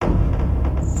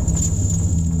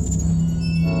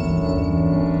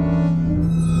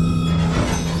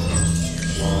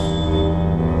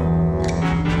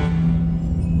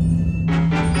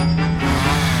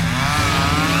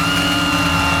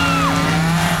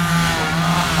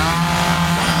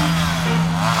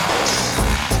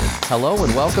Hello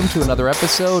and welcome to another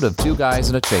episode of Two Guys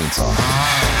and a Chainsaw.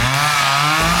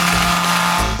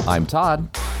 I'm Todd.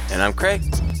 And I'm Craig.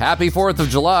 Happy 4th of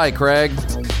July, Craig.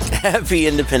 Happy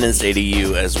Independence Day to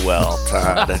you as well,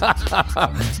 Todd.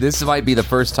 This might be the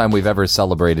first time we've ever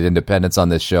celebrated independence on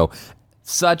this show.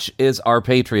 Such is our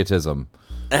patriotism.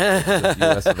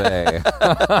 US of A.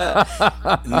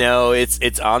 No,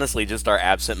 it's honestly just our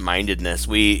absent-mindedness.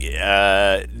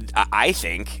 I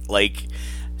think, like,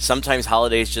 sometimes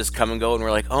holidays just come and go, and we're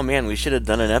like, oh man, we should have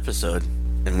done an episode,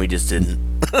 and we just didn't.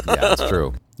 Yeah, that's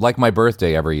true. Like my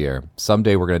birthday every year.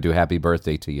 Someday we're going to do happy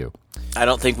birthday to you. I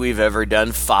don't think we've ever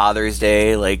done Father's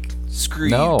Day. Like, screw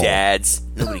you, dads.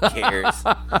 Nobody cares.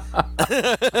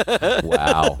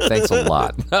 Wow. Thanks a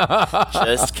lot.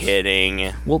 Just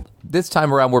kidding. Well, this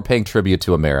time around, we're paying tribute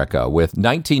to America with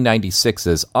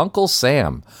 1996's Uncle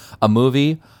Sam, a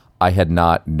movie I had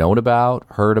not known about,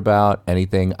 heard about,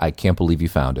 anything. I can't believe you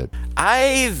found it.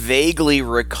 I vaguely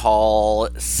recall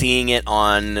seeing it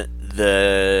on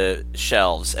the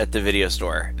shelves at the video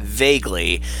store.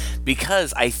 Vaguely.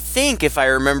 Because I think, if I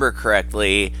remember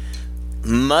correctly,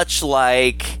 much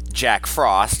like Jack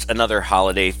Frost, another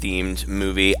holiday-themed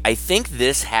movie, I think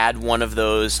this had one of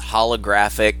those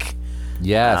holographic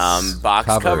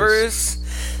box covers.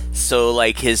 So,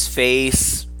 like, his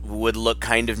face would look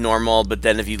kind of normal, but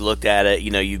then if you looked at it, you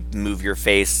know, you move your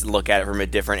face, look at it from a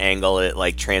different angle, it,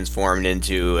 like, transformed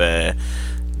into a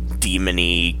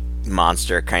demon-y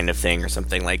monster kind of thing or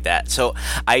something like that. So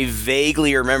I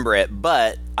vaguely remember it,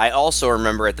 but I also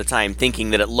remember at the time thinking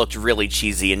that it looked really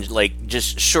cheesy and like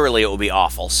just surely it will be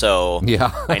awful. So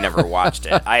yeah. I never watched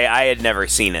it. I had never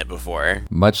seen it before.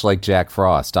 Much like Jack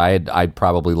Frost, I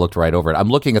probably looked right over it. I'm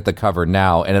looking at the cover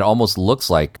now, and it almost looks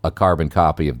like a carbon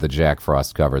copy of the Jack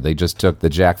Frost cover. They just took the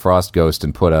Jack Frost ghost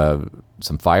and put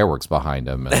some fireworks behind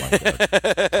him and like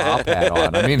a top hat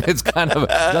on. I mean, it's kind of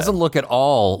doesn't look at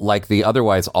all like the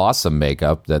otherwise awesome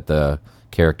makeup that the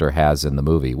character has in the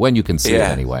movie, when you can see it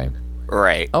anyway.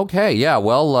 Right. Okay, yeah,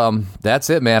 well, that's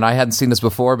it, man. I hadn't seen this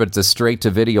before, but it's a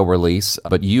straight-to-video release.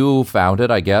 But you found it,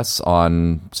 I guess,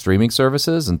 on streaming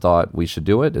services and thought we should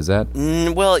do it? Is that?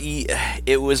 Well,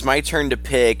 it was my turn to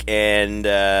pick, and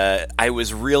I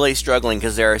was really struggling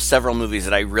because there are several movies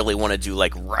that I really want to do,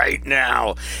 like, right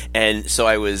now. And so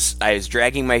I was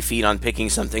dragging my feet on picking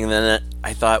something, and then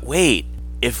I thought, wait,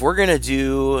 if we're going to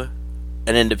do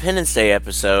an Independence Day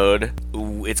episode,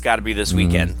 it's got to be this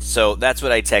weekend. So that's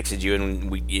what I texted you,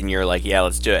 and you're like, yeah,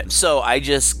 let's do it. So I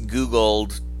just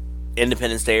Googled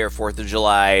Independence Day or 4th of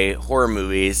July horror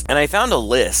movies, and I found a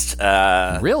list.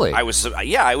 Really? I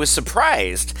was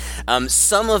surprised.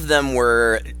 Some of them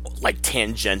were like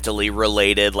tangentially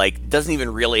related, like doesn't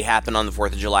even really happen on the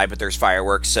 4th of July, but there's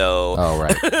fireworks, so... Oh,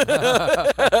 right.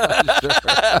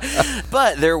 Sure.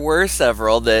 But there were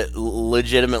several that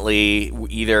legitimately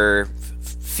either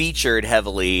featured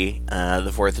heavily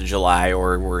the 4th of July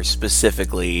or were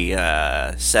specifically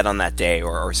set on that day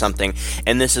or something,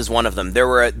 and this is one of them. There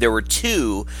were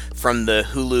two from the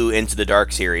Hulu Into the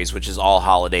Dark series, which is all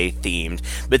holiday themed,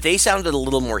 but they sounded a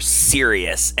little more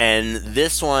serious, and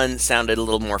this one sounded a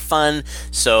little more fun,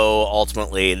 so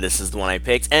ultimately this is the one I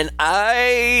picked, and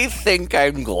I think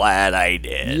I'm glad I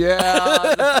did.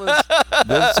 Yeah,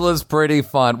 this was pretty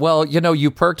fun. Well, you know,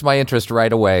 you perked my interest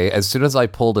right away as soon as I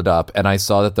pulled it up and I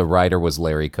saw that the writer was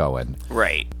Larry Cohen.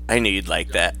 Right. I knew you'd like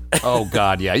that. Oh,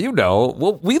 God, yeah, you know.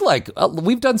 Well,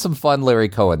 we've done some fun Larry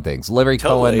Cohen things. Larry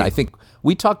Cohen, I think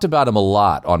we talked about him a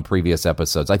lot on previous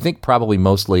episodes. I think probably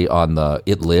mostly on the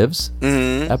It Lives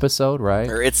episode, right?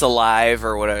 Or It's Alive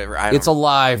or whatever. It's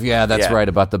Alive, yeah, that's right,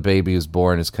 about the baby who's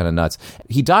born. Is kind of nuts.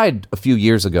 He died a few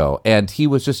years ago, and he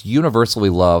was just universally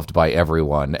loved by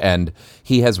everyone, and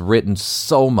he has written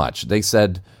so much. They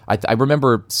said... I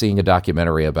remember seeing a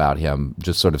documentary about him,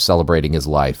 just sort of celebrating his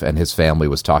life, and his family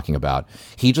was talking about.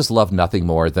 He just loved nothing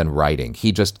more than writing.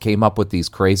 He just came up with these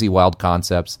crazy, wild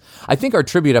concepts. I think our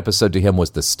tribute episode to him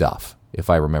was The Stuff, if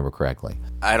I remember correctly.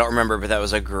 I don't remember, but that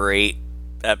was a great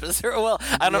episode. Well,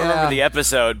 I don't remember the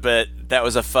episode, but that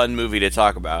was a fun movie to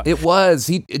talk about. It was.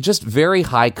 Just very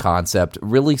high concept,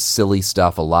 really silly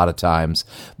stuff a lot of times,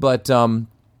 but...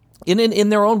 In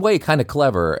their own way, kind of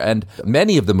clever. And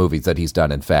many of the movies that he's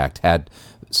done, in fact, had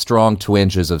strong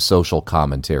twinges of social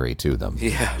commentary to them.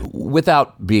 Yeah.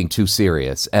 Without being too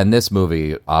serious. And this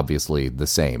movie, obviously, the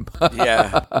same.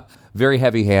 Yeah. Very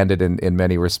heavy-handed in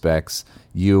many respects.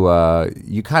 You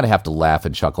kind of have to laugh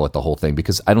and chuckle at the whole thing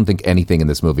because I don't think anything in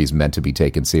this movie is meant to be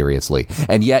taken seriously.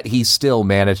 And yet he still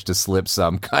managed to slip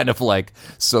some kind of like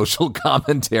social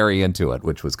commentary into it,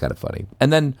 which was kind of funny.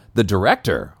 And then the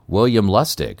director, William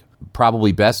Lustig,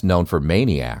 probably best known for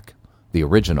Maniac, the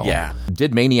original. Yeah.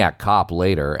 Did Maniac Cop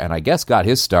later, and I guess got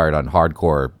his start on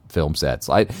hardcore film sets.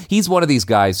 He's one of these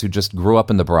guys who just grew up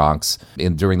in the Bronx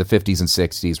during the 50s and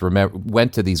 60s,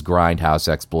 went to these grindhouse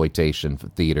exploitation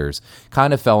theaters,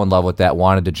 kind of fell in love with that,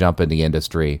 wanted to jump in the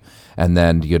industry, and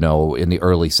then, in the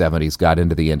early 70s got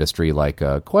into the industry like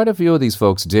quite a few of these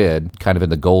folks did, kind of in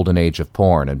the golden age of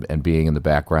porn and being in the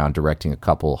background, directing a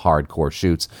couple hardcore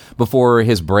shoots before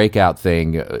his breakout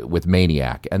thing with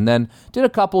Maniac. And then did a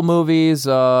couple movies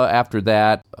after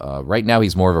that. Right now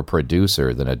he's more of a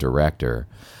producer than a director.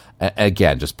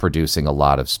 Again, just producing a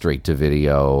lot of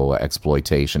straight-to-video,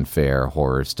 exploitation fare,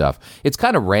 horror stuff. It's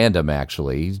kind of random,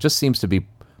 actually. He just seems to be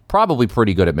probably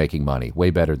pretty good at making money.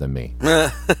 Way better than me. Yeah,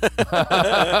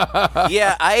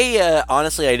 I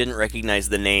honestly, I didn't recognize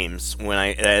the names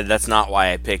when that's not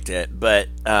why I picked it. But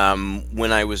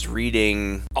when I was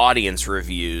reading audience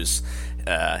reviews,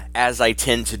 as I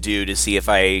tend to do to see if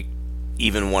I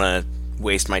even want to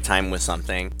waste my time with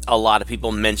something, a lot of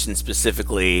people mention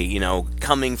specifically,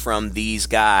 coming from these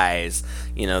guys,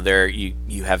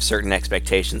 you have certain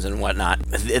expectations and whatnot.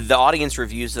 The audience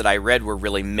reviews that I read were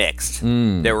really mixed.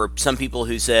 There were some people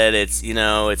who said it's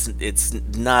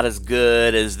not as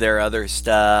good as their other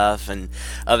stuff, and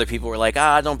other people were like,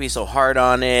 don't be so hard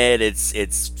on it,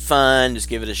 it's fun, just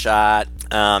give it a shot.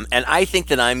 And I think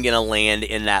that I'm going to land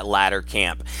in that latter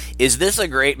camp. Is this a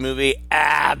great movie?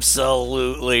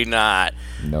 Absolutely not.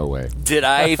 No way. Did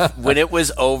I, when it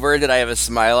was over, did I have a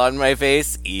smile on my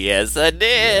face? Yes, I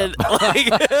did.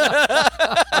 Yeah.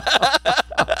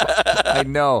 I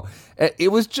know.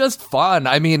 It was just fun.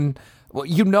 I mean,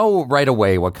 right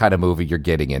away what kind of movie you're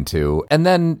getting into, and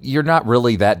then you're not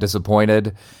really that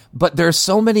disappointed. But there's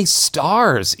so many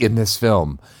stars in this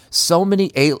film. So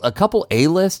many, a couple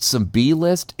A-lists, some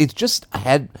B-list. It's just,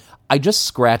 I just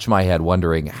scratch my head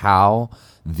wondering how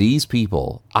these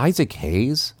people, Isaac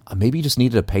Hayes, maybe he just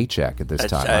needed a paycheck at this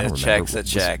time. I don't remember. A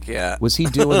check, yeah. Was he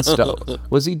doing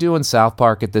Was he doing South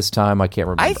Park at this time? I can't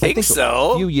remember. I think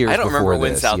so. A few years before I don't remember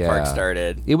when this. South Park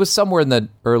started. It was somewhere in the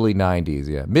early 90s,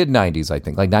 yeah. Mid-90s, I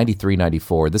think, like 93,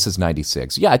 94. This is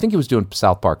 96. Yeah, I think he was doing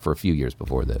South Park for a few years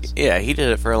before this. Yeah, he did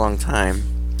it for a long time.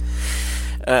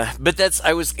 But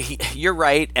you're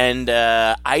right, and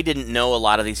I didn't know a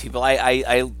lot of these people.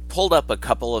 I pulled up a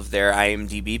couple of their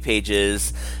IMDb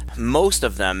pages. Most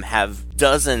of them have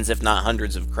dozens, if not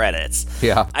hundreds, of credits.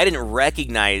 Yeah. I didn't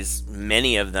recognize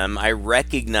many of them. I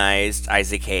recognized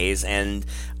Isaac Hayes, and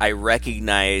I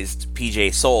recognized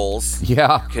PJ Souls.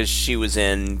 Yeah. Because she was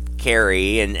in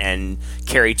Carrie and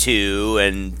Carrie 2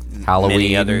 and Halloween.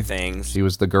 Many other things. She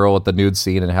was the girl with the nude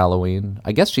scene in Halloween.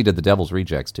 I guess she did The Devil's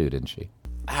Rejects too, didn't she?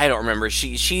 I don't remember.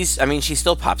 She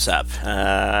still pops up,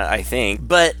 I think.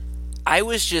 But I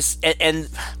was just, and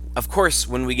of course,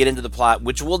 when we get into the plot,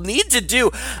 which we'll need to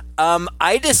do,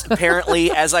 I just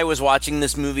apparently, as I was watching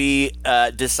this movie,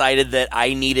 decided that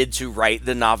I needed to write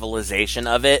the novelization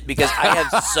of it because I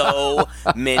have so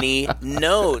many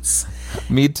notes.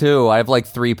 Me too. I have like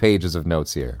 3 pages of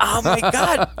notes here. Oh my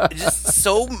God. Just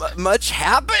so much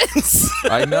happens.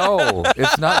 I know.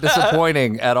 It's not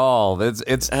disappointing at all.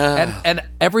 And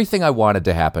everything I wanted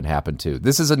to happen happened too.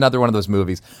 This is another one of those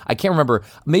movies. I can't remember.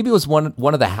 Maybe it was one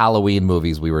of the Halloween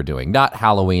movies we were doing. Not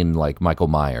Halloween like Michael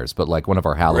Myers, but like one of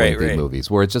our Halloween themed movies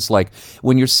where it's just like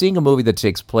when you're seeing a movie that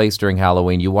takes place during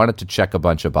Halloween, you want it to check a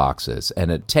bunch of boxes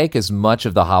and take as much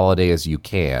of the holiday as you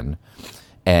can.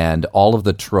 And all of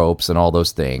the tropes and all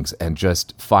those things, and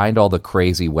just find all the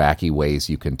crazy, wacky ways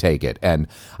you can take it. And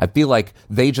I feel like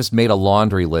they just made a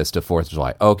laundry list of 4th of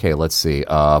July. Okay, let's see.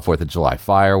 4th of July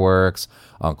fireworks,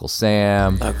 Uncle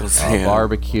Sam,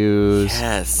 barbecues,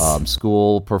 yes.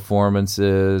 School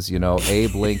performances,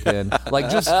 Abe Lincoln. They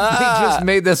just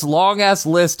made this long-ass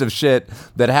list of shit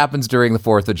that happens during the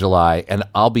 4th of July, and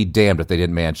I'll be damned if they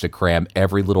didn't manage to cram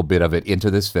every little bit of it into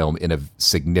this film in a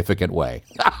significant way.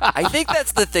 I think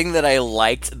that's the thing that I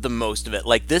liked the most of it.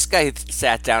 Like, this guy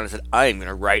sat down and said, I'm going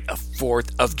to write a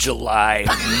 4th of July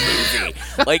movie.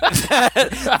 Like,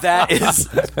 that is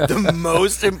the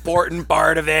most important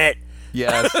part of it.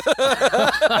 Yes.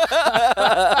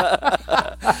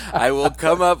 I will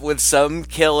come up with some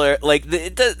killer. Like,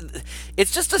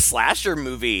 it's just a slasher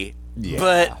movie. Yeah.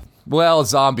 But well,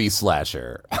 zombie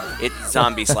slasher. It's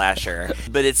zombie slasher.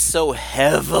 But it's so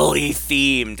heavily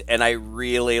themed, and I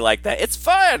really like that. It's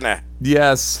fun.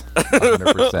 Yes.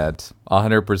 100%.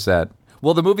 100%.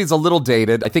 Well, the movie's a little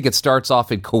dated. I think it starts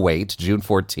off in Kuwait, June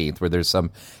 14th, where there's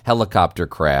some helicopter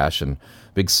crash, and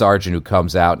big sergeant who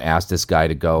comes out and asks this guy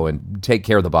to go and take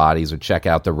care of the bodies or check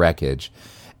out the wreckage.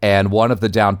 And one of the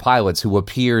downed pilots, who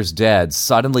appears dead,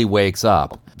 suddenly wakes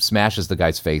up, smashes the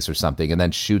guy's face or something, and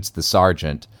then shoots the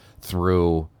sergeant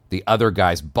through the other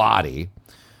guy's body,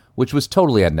 which was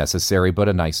totally unnecessary, but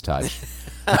a nice touch.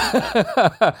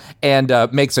 And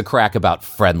makes a crack about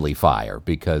friendly fire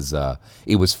because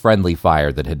it was friendly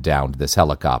fire that had downed this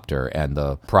helicopter, and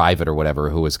the private or whatever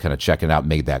who was kind of checking out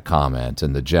made that comment,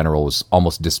 and the general was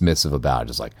almost dismissive about it,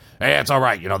 just like, hey, it's all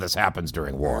right, this happens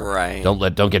during war. Right.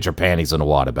 Don't get your panties in a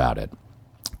wad about it.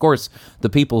 Of course, the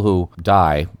people who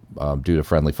die due to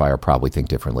friendly fire probably think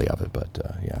differently of it, but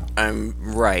yeah. I'm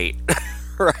right.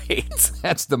 Right.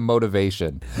 That's the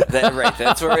motivation. Right.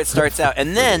 That's where it starts out.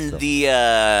 And then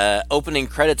the opening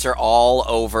credits are all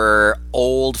over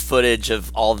old footage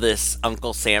of all this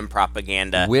Uncle Sam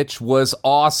propaganda. Which was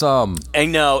awesome. I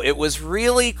know. It was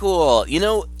really cool.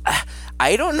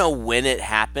 I don't know when it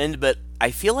happened, but I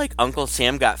feel like Uncle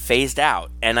Sam got phased out,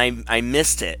 and I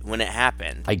missed it when it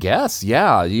happened. I guess,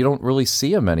 yeah. You don't really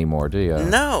see him anymore, do you?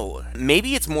 No.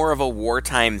 Maybe it's more of a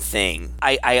wartime thing.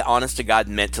 I honest to God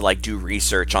meant to do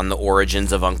research on the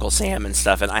origins of Uncle Sam and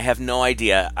stuff, and I have no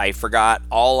idea. I forgot.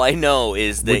 All I know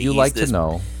is that Would you like to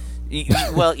know?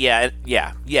 Well,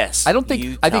 yes. I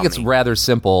think it's rather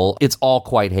simple. It's all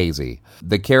quite hazy.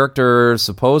 The character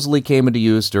supposedly came into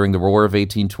use during the War of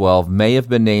 1812, may have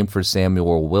been named for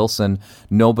Samuel Wilson.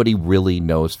 Nobody really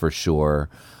knows for sure.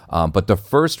 But the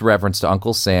first reference to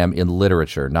Uncle Sam in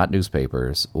literature, not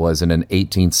newspapers, was in an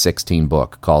 1816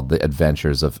 book called The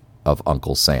Adventures of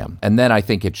Uncle Sam. And then I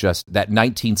think it just, that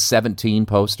 1917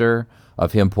 poster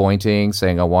of him pointing,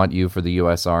 saying, I want you for the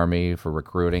U.S. Army for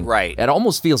recruiting. Right. It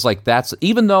almost feels like that's,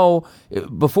 even though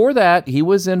before that he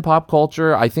was in pop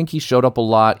culture, I think he showed up a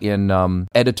lot in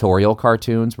editorial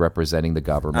cartoons representing the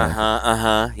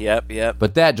government. Yep.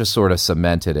 But that just sort of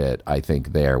cemented it, I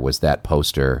think, there was that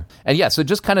poster. And yeah, so it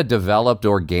just kind of developed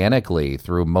organically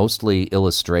through mostly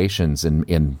illustrations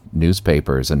in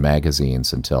newspapers and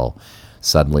magazines until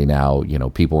suddenly now,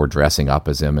 people were dressing up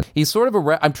as him. And he's sort of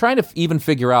I'm trying to even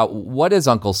figure out, what is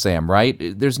Uncle Sam, right?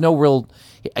 There's no real,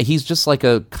 he's just like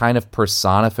a kind of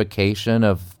personification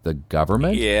of the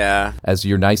government. Yeah. As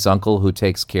your nice uncle who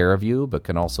takes care of you, but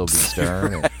can also be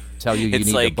stern and tell you need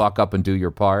to buck up and do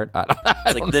your part. I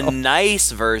don't know. The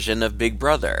nice version of Big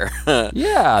Brother.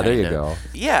 Yeah, there you go.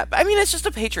 Yeah, I mean, it's just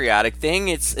a patriotic thing.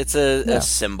 It's a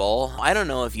symbol. I don't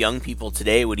know if young people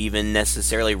today would even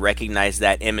necessarily recognize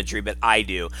that imagery, but I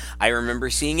do. I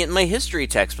remember seeing it in my history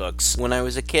textbooks when I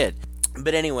was a kid.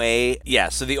 But anyway, yeah,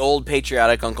 so the old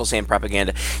patriotic Uncle Sam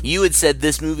propaganda. You had said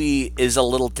this movie is a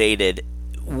little dated.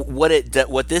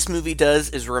 What this movie does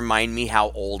is remind me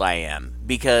how old I am,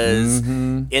 because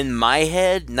in my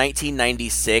head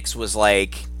 1996 was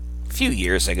like a few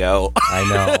years ago. I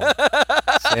know.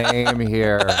 Same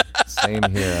here.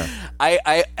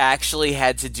 I actually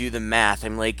had to do the math.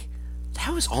 I'm like,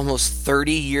 that was almost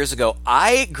 30 years ago.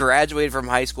 I graduated from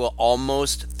high school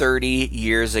almost 30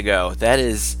 years ago. That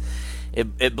is,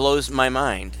 it blows my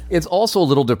mind. It's also a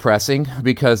little depressing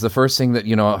because the first thing that,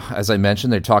 as I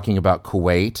mentioned, they're talking about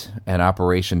Kuwait and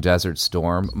Operation Desert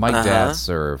Storm. My dad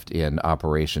served in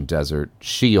Operation Desert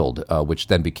Shield, which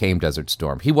then became Desert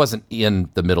Storm. He wasn't in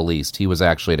the Middle East. He was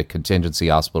actually at a contingency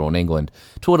hospital in England,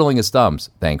 twiddling his thumbs,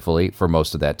 thankfully, for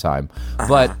most of that time.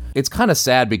 But it's kind of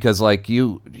sad because, if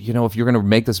you're going to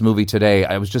make this movie today,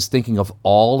 I was just thinking of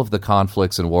all of the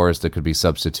conflicts and wars that could be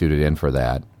substituted in for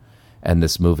that. And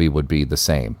this movie would be the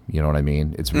same. You know what I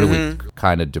mean? It's really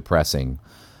kind of depressing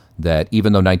that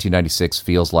even though 1996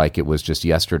 feels like it was just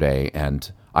yesterday,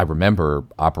 and I remember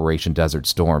Operation Desert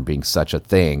Storm being such a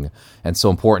thing and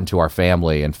so important to our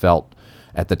family and felt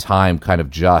at the time kind of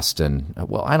just, and,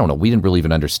 well, I don't know, we didn't really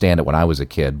even understand it when I was a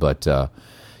kid, but,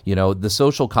 the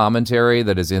social commentary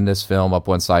that is in this film, up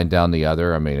one side and down the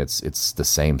other, I mean, it's the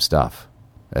same stuff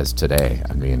as today.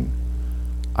 I mean,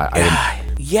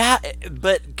 yeah,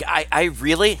 but I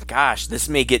really, gosh, this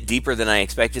may get deeper than I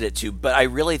expected it to, but I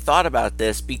really thought about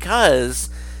this because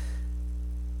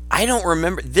I don't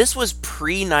remember. This was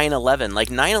pre 9/11.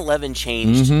 9/11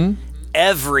 changed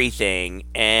everything,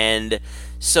 and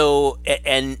so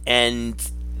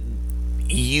and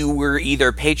you were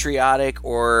either patriotic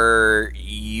or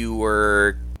you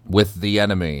were with the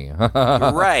enemy.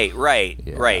 Right.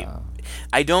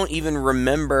 I don't even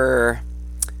remember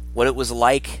what it was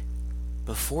like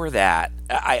before that.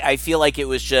 I feel like it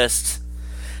was just,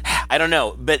 I don't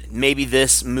know, but maybe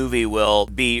this movie will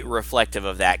be reflective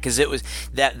of that, because it was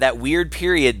that weird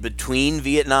period between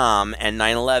Vietnam and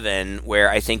 9/11 where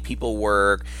I think people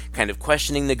were kind of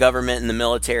questioning the government and the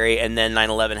military, and then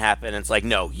 9/11 happened, and it's like,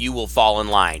 no, you will fall in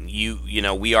line.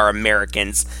 We are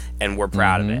Americans, and we're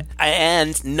proud of it.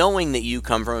 And knowing that you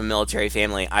come from a military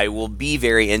family, I will be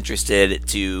very interested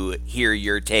to hear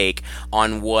your take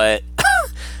on what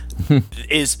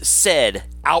is said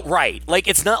outright. Like,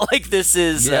 it's not like this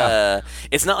is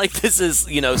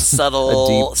subtle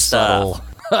Deep, stuff. subtle.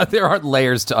 There aren't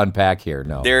layers to unpack here.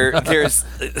 No, There's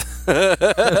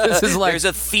this is like there's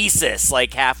a thesis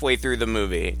like halfway through the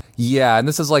movie. yeah, and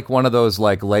this is like one of those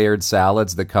like layered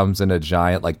salads that comes in a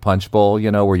giant like punch bowl,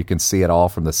 where you can see it all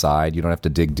from the side. You don't have to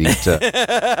dig deep to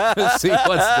see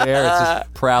what's there. It's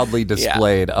just proudly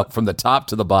displayed up from the top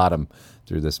to the bottom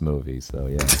through this movie. So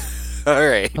yeah. All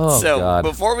right. Oh, so God.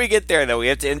 before we get there, though, we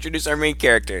have to introduce our main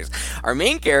characters. Our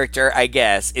main character, I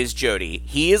guess, is Jody.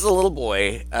 He is a little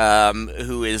boy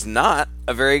who is not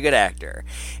a very good actor.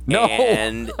 No.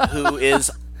 And who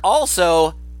is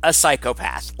also a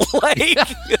psychopath. Like...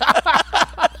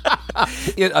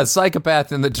 A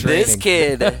psychopath in the training. This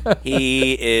kid,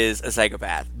 he is a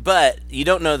psychopath. But you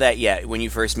don't know that yet when you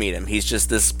first meet him. He's just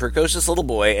this precocious little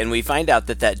boy, and we find out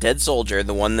that dead soldier,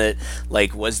 the one that,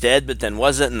 like, was dead but then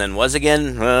wasn't and then was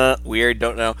again, weird,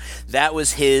 don't know, that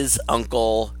was his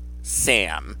Uncle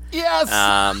Sam. Yes!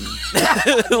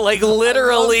 Like,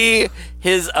 literally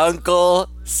his Uncle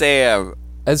Sam.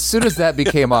 As soon as that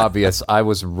became obvious, I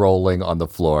was rolling on the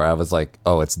floor. I was like,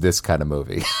 oh, it's this kind of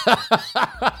movie.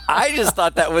 I just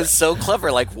thought that was so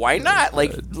clever. Like, why not?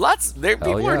 Like,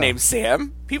 people are named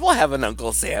Sam. People have an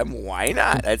Uncle Sam. Why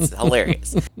not? That's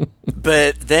hilarious.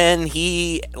 But then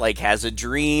he, like, has a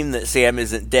dream that Sam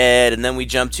isn't dead, and then we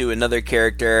jump to another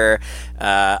character.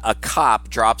 A cop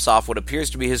drops off what appears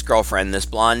to be his girlfriend, this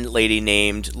blonde lady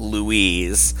named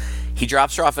Louise. He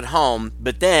drops her off at home,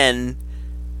 but then...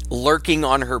 lurking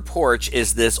on her porch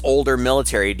is this older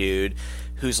military dude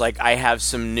who's like, I have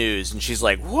some news. And she's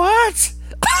like, what?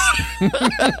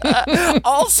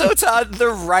 Also, Todd, the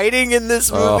writing in this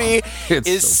movie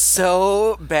is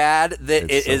so bad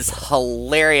that it is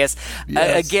hilarious.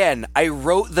 Yes. Again, I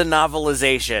wrote the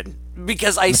novelization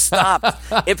because I stopped.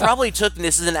 It probably took,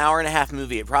 this is an hour and a half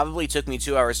movie. It probably took me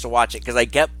 2 hours to watch it because I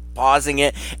kept pausing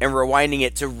it and rewinding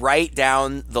it to write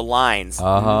down the lines.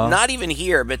 Not even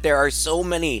here, but there are so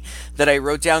many that I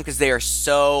wrote down because they are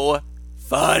so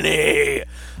funny.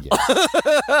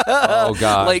 Oh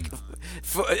God! Like,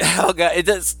 oh God, it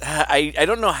does. I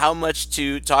don't know how much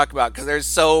to talk about because there's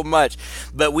so much.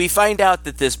 But we find out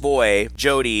that this boy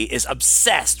Jody is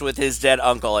obsessed with his dead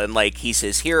uncle, and like he's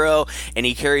his hero, and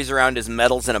he carries around his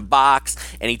medals in a box,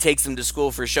 and he takes them to school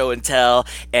for show and tell,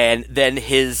 and then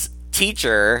his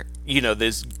teacher,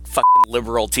 those fucking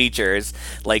liberal teachers,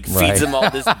 like, feeds him all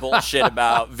this bullshit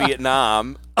about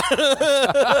Vietnam.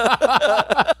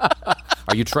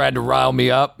 Are you trying to rile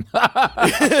me up?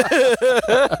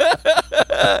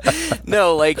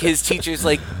 No, like, his teacher's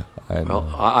like...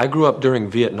 Well, I grew up during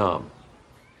Vietnam.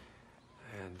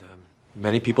 And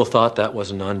many people thought that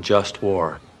was an unjust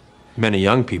war. Many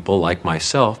young people, like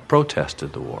myself,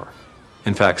 protested the war.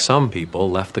 In fact, some people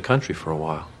left the country for a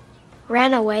while.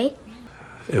 Ran away?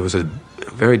 It was a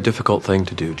very difficult thing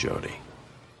to do, Jody.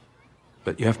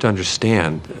 But you have to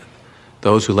understand that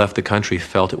those who left the country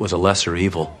felt it was a lesser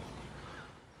evil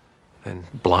than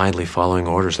blindly following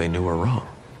orders they knew were wrong.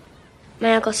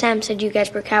 My Uncle Sam said you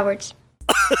guys were cowards.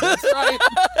 That's right.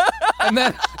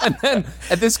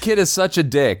 And this kid is such a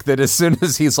dick that as soon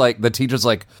as he's like, the teacher's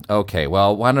like, okay,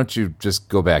 well, why don't you just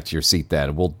go back to your seat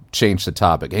then? We'll change the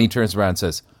topic. And he turns around and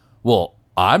says, well,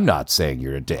 I'm not saying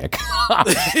you're a dick. I'm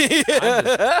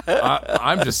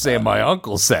just saying my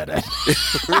uncle said it.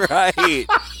 Right.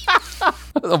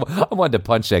 I wanted to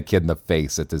punch that kid in the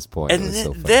face at this point.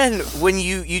 And then when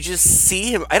you just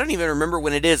see him, I don't even remember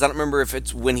when it is. I don't remember if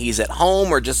it's when he's at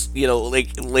home or just,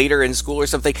 like later in school or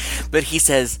something. But he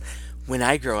says, when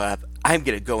I grow up, I'm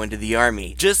going to go into the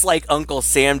army, just like Uncle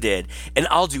Sam did. And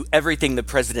I'll do everything the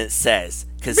president says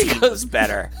because he knows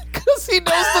better. Because he knows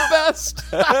the best.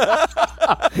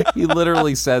 He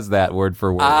literally says that word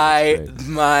for word.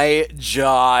 My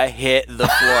jaw hit the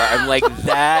floor. I'm like,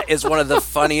 that is one of the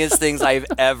funniest things I've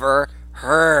ever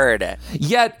heard.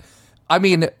 Yet, I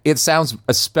mean, it sounds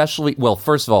especially, well,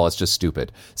 first of all, it's just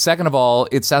stupid. Second of all,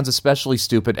 it sounds especially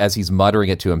stupid as he's muttering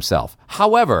it to himself.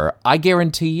 However, I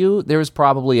guarantee you there's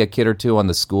probably a kid or two on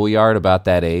the schoolyard about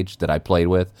that age that I played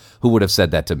with who would have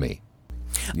said that to me.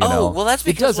 Well, that's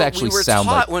because we were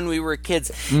taught when we were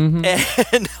kids.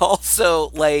 Mm-hmm. And also,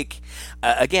 like,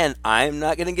 again, I'm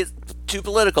not going to get too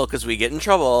political because we get in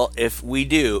trouble if we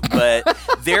do. But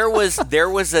there was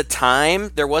a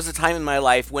time in my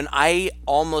life when I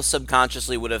almost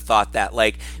subconsciously would have thought that,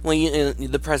 like, well,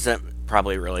 the president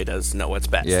probably really does know what's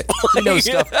best. Yeah, he knows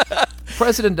stuff.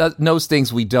 President knows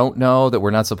things we don't know that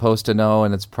we're not supposed to know,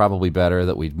 and it's probably better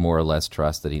that we more or less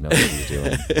trust that he knows what he's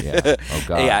doing. Yeah. Oh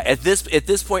God. Yeah. At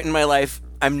this point in my life,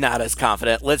 I'm not as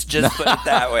confident. Let's just put it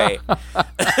that way.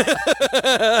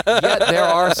 Yet there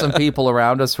are some people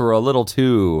around us who are a little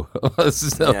too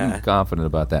confident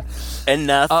about that.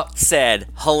 Enough said.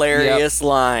 Hilarious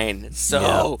line.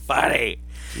 So funny.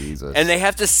 Jesus. And they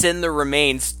have to send the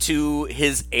remains to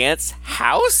his aunt's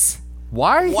house?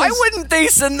 Why wouldn't they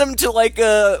send them to like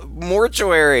a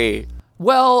mortuary?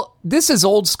 Well, this is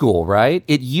old school, right?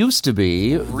 It used to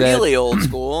be really old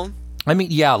school. I mean,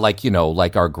 yeah, like,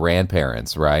 like our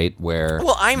grandparents, right?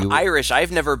 Well, I'm Irish.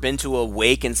 I've never been to a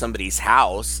wake in somebody's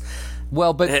house.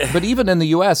 Well, but even in the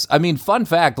U.S., I mean, fun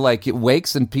fact, like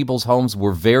wakes in people's homes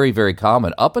were very, very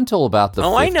common up until about the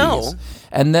 50s. I know.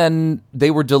 And then they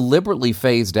were deliberately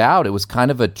phased out. It was kind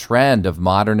of a trend of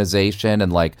modernization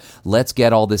and like, let's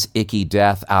get all this icky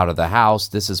death out of the house.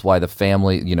 This is why the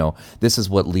family, this is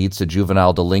what leads to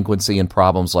juvenile delinquency and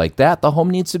problems like that. The home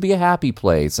needs to be a happy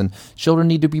place and children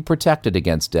need to be protected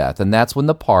against death. And that's when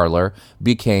the parlor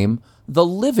became the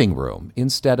living room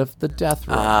instead of the death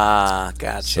room. Ah,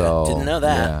 gotcha. So, didn't know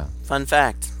that. Yeah. Fun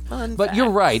fact. But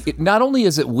you're right. Not only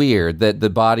is it weird that the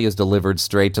body is delivered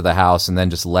straight to the house and then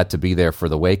just let to be there for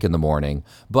the wake in the morning,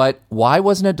 but why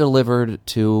wasn't it delivered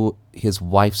to his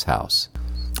wife's house?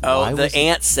 Oh, the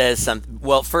aunt says something.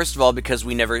 Well, first of all, because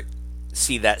we never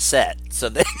see that set. So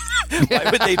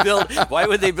why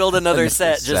would they build another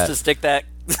set just to stick that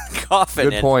coffin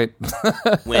in? Good point.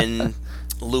 When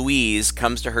Louise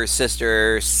comes to her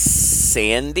sister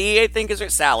Sandy, I think is her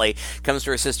Sally, comes to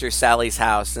her sister Sally's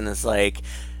house and is like,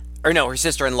 or no, her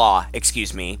sister-in-law,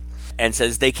 excuse me, and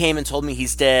says, they came and told me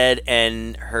he's dead,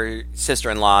 and her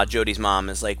sister-in-law, Jody's mom,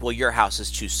 is like, well, your house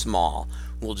is too small.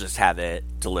 We'll just have it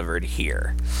delivered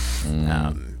here.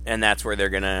 And that's where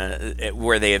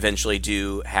where they eventually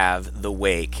do have the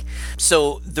wake.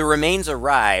 So the remains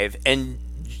arrive, and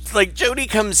like Jody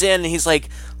comes in, and he's like,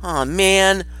 oh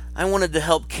man, I wanted to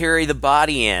help carry the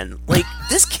body in. Like,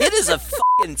 this kid is a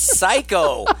fucking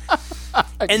psycho.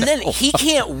 And then he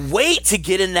can't wait to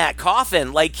get in that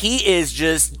coffin. Like, he is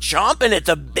just chomping at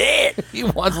the bit. He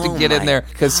wants to get in there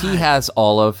because he has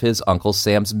all of his Uncle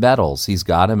Sam's medals. He's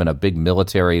got him in a big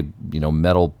military,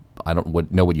 medal. I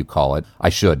don't know what you call it. I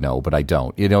should know, but I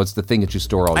don't. It's the thing that you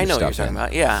store all your stuff in. I know what you're talking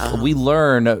about, yeah. Uh-huh. We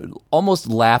learn almost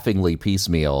laughingly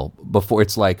piecemeal before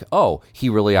it's like, oh, he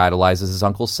really idolizes his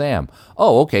Uncle Sam.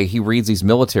 Oh, okay, he reads these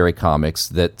military comics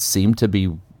that seem to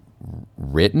be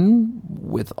written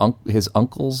with his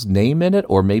uncle's name in it,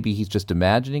 or maybe he's just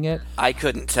imagining it. I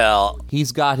couldn't tell.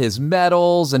 He's got his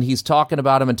medals, and he's talking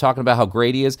about him and talking about how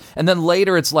great he is. And then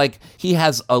later it's like he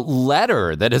has a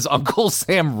letter that his Uncle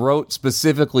Sam wrote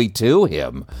specifically to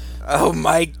him. Oh,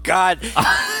 my God.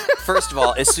 First of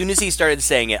all, as soon as he started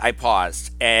saying it, I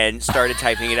paused and started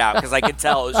typing it out because I could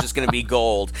tell it was just going to be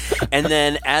gold. And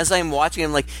then as I'm watching,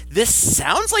 I'm like, this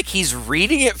sounds like he's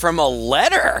reading it from a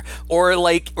letter or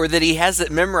that he has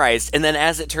it memorized. And then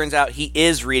as it turns out, he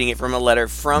is reading it from a letter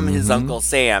from his Uncle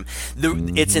Sam.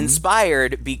 It's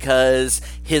inspired because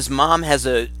his mom has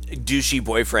a douchey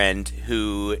boyfriend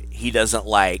who he doesn't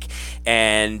like,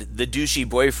 and the douchey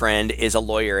boyfriend is a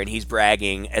lawyer, and he's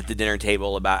bragging at the dinner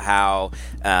table about how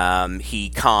he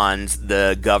cons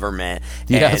the government.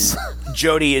 Yes. And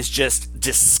Jody is just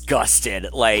disgusted.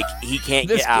 Like, he can't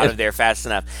get out of there fast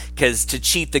enough because to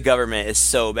cheat the government is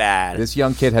so bad. This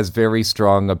young kid has very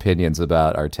strong opinions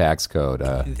about our tax code.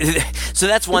 So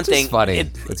that's one thing. It's funny.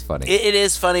 It's funny. It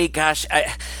is funny. Gosh,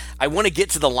 I want to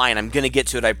get to the line. I'm going to get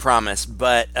to it, I promise.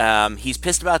 But he's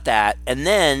pissed about that. And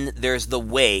then there's the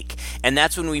wake, and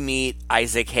that's when we meet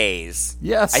Isaac Hayes.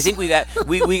 Yes. I think we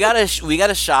got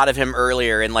a shot of him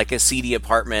earlier in like a seedy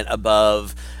apartment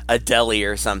above a deli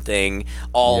or something,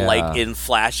 all like in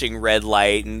flashing red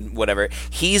light and whatever.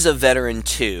 He's a veteran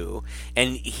too,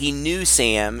 and he knew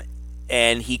Sam,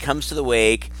 and he comes to the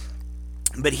wake,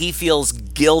 but he feels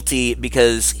guilty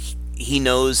because he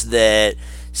knows that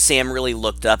Sam really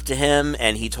looked up to him,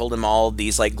 and he told him all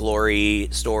these like glory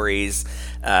stories.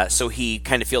 So he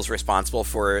kind of feels responsible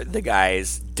for the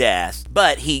guy's death.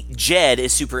 But Jed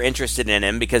is super interested in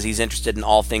him because he's interested in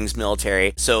all things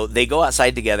military. So they go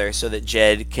outside together so that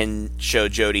Jed can show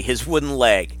Jody his wooden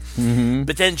leg. Mm-hmm.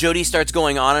 But then Jody starts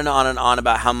going on and on and on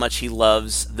about how much he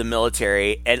loves the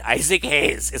military, and Isaac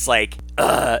Hayes is like,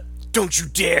 don't you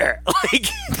dare. Like,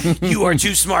 you are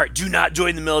too smart. Do not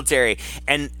join the military.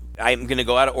 And I'm going to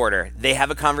go out of order. They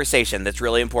have a conversation that's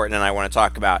really important and I want to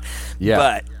talk about. Yeah.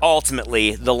 But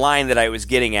ultimately, the line that I was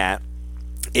getting at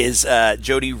is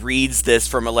Jody reads this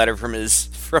from a letter from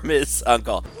his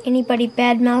uncle. Anybody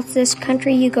badmouths this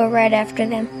country, you go right after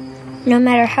them, no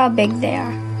matter how big they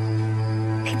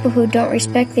are. People who don't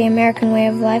respect the American way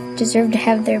of life deserve to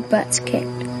have their butts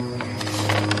kicked.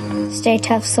 Stay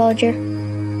tough, soldier.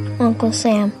 Uncle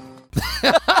Sam.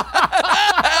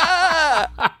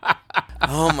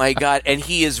 Oh my God. And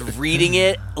he is reading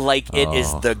it like it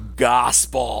is the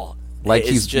gospel. Like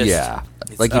It's just,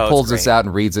 like he pulls this out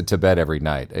and reads it to bed every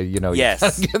night.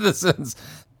 Yes. You get the sense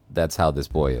that's how this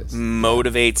boy is.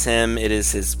 Motivates him. It is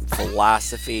his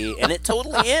philosophy, and it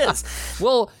totally is.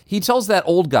 Well, he tells that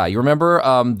old guy. You remember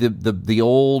the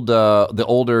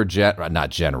older not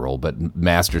general, but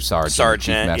master sergeant,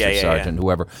 chief master sergeant,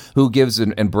 whoever, who gives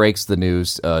and breaks the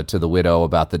news to the widow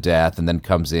about the death, and then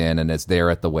comes in and is there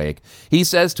at the wake. He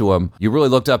says to him, "You really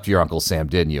looked up to your Uncle Sam,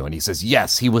 didn't you?" And he says,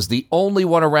 "Yes, he was the only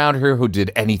one around here who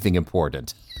did anything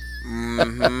important."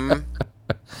 Mm-hmm.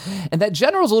 And that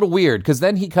general's a little weird, because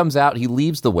then he comes out, he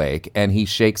leaves the wake, and he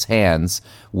shakes hands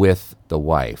with the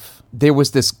wife. There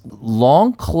was this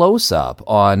long close-up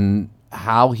on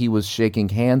how he was shaking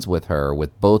hands with her,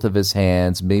 with both of his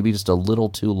hands, maybe just a little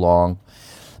too long.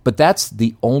 But that's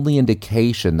the only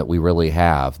indication that we really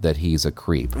have that he's a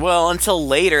creep. Well, until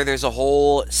later, there's a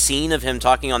whole scene of him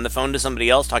talking on the phone to somebody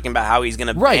else, talking about how he's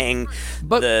going to bang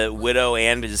the widow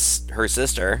and her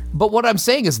sister. But what I'm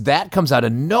saying is that comes out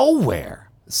of nowhere.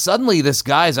 Suddenly, this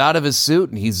guy's out of his suit,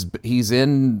 and he's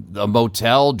in a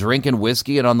motel drinking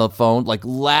whiskey and on the phone, like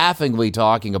laughingly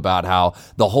talking about how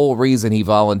the whole reason he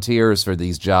volunteers for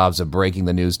these jobs of breaking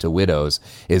the news to widows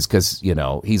is because,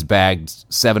 he's bagged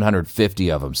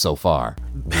 750 of them so far.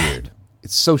 Weird.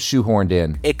 It's so shoehorned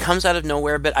in. It comes out of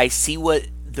nowhere, but I see what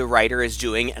the writer is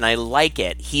doing, and I like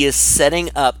it. He is setting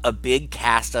up a big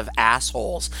cast of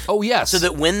assholes. Oh, yes. So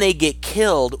that when they get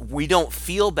killed, we don't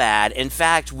feel bad. In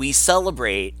fact, we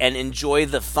celebrate and enjoy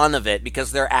the fun of it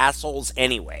because they're assholes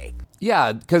anyway.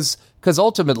 Yeah, because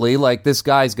ultimately, like, this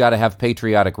guy's got to have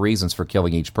patriotic reasons for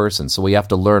killing each person. So we have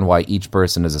to learn why each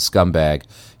person is a scumbag,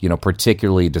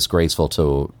 particularly disgraceful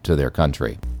to their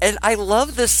country. And I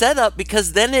love the setup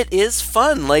because then it is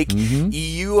fun. Like,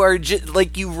 you are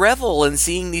you revel in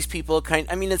seeing these people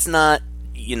it's not,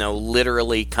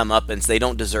 literally comeuppance. They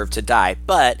don't deserve to die.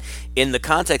 But in the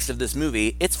context of this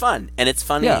movie, it's fun and it's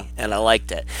funny and I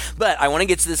liked it. But I want to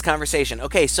get to this conversation.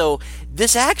 Okay, so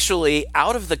this actually,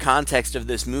 out of the context of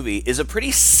this movie, is a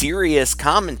pretty serious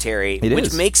commentary,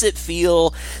 which makes it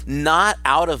feel not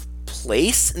out of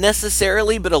place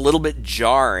necessarily, but a little bit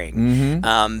jarring.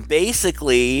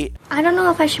 Basically, I don't know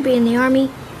if I should be in the Army,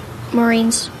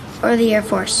 Marines, or the Air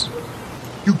Force.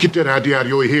 You get that idea out of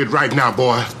your head right now,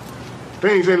 boy.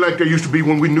 Things ain't like they used to be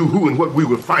when we knew who and what we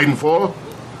were fighting for.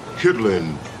 Hitler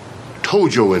and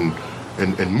Tojo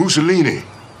and Mussolini.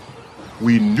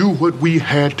 We knew what we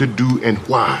had to do and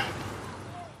why.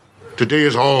 Today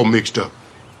is all mixed up.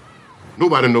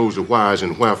 Nobody knows the whys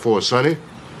and wherefore, Sonny.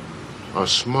 A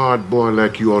smart boy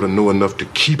like you ought to know enough to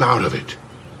keep out of it.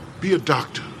 Be a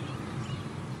doctor.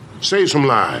 Save some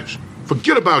lives.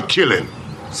 Forget about killing.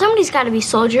 Somebody's got to be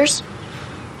soldiers.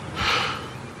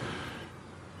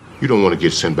 You don't want to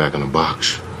get sent back in a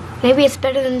box. Maybe it's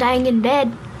better than dying in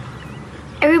bed.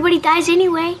 Everybody dies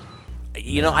anyway.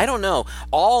 I don't know.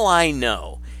 All I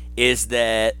know is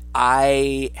that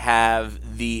I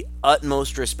have the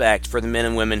utmost respect for the men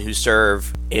and women who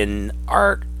serve in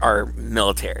our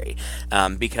military,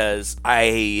 because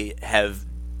I have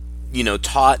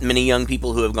taught many young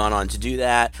people who have gone on to do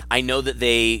that. I know that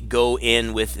they go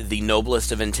in with the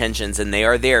noblest of intentions, and they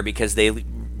are there because they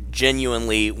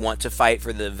genuinely want to fight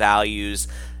for the values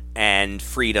and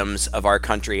freedoms of our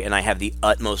country, and I have the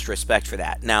utmost respect for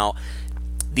that. Now,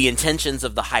 the intentions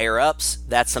of the higher-ups,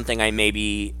 that's something I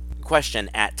maybe question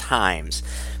at times.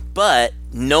 But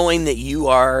knowing that you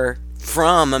are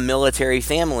from a military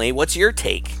family, what's your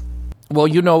take? Well,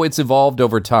 it's evolved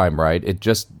over time, right? It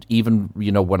just, even,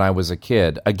 when I was a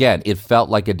kid, again, it felt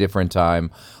like a different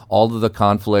time. All of the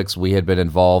conflicts we had been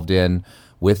involved in,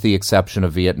 with the exception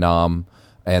of Vietnam,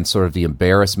 and sort of the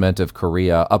embarrassment of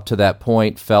Korea, up to that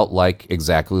point felt like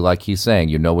exactly like he's saying.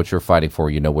 You know what you're fighting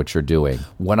for. You know what you're doing.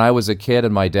 When I was a kid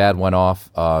and my dad went off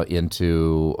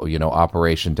into,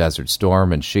 Operation Desert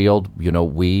Storm and SHIELD,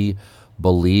 we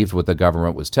believed what the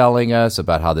government was telling us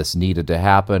about how this needed to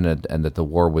happen and that the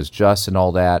war was just and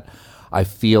all that. I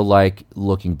feel like,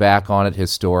 looking back on it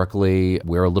historically,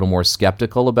 we're a little more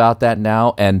skeptical about that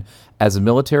now. And as a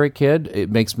military kid, it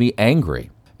makes me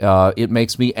angry. It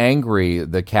makes me angry,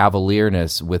 the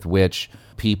cavalierness with which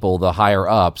people, the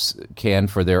higher-ups, can,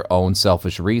 for their own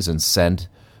selfish reasons, send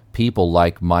people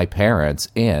like my parents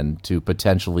in to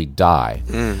potentially die.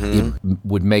 It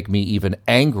would make me even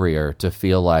angrier to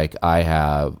feel like I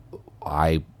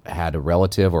had a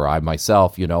relative, or I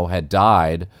myself, had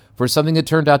died for something that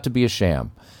turned out to be a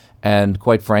sham. And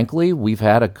quite frankly, we've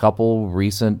had a couple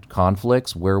recent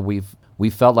conflicts where we've we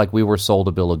felt like we were sold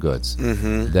a bill of goods,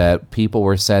 that people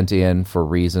were sent in for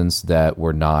reasons that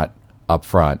were not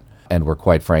upfront and were,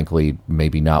 quite frankly,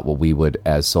 maybe not what we would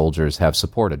as soldiers have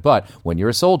supported. But when you're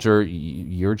a soldier,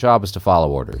 your job is to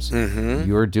follow orders.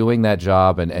 You're doing that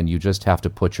job, and you just have to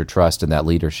put your trust in that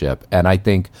leadership. And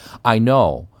I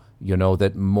know,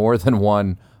 that more than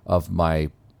one of my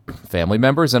family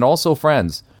members and also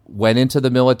friends went into the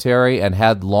military and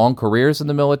had long careers in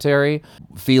the military,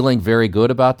 feeling very good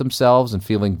about themselves and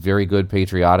feeling very good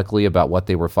patriotically about what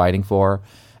they were fighting for,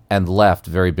 and left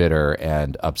very bitter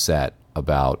and upset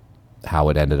about how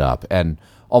it ended up. And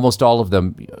almost all of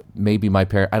them, maybe my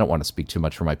parents, I don't want to speak too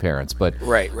much for my parents, but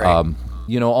right.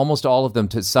 Almost all of them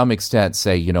to some extent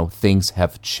say, things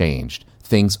have changed.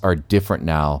 Things are different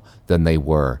now than they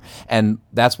were. And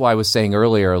that's why I was saying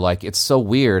earlier, like, it's so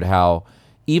weird how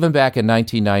even back in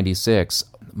 1996,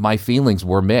 my feelings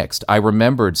were mixed. I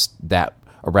remembered that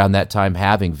around that time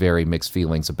having very mixed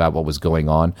feelings about what was going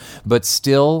on, but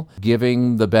still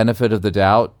giving the benefit of the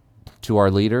doubt to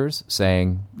our leaders,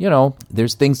 saying,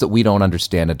 there's things that we don't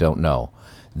understand and don't know,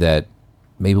 that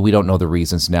maybe we don't know the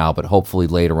reasons now, but hopefully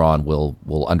later on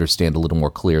we'll understand a little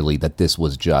more clearly that this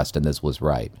was just and this was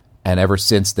right. And ever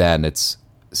since then, it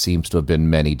seems to have been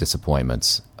many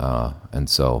disappointments. And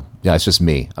so, it's just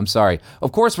me. I'm sorry.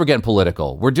 Of course we're getting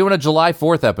political. We're doing a July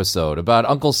 4th episode about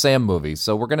Uncle Sam movies,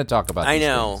 so we're going to talk about these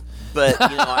things. But,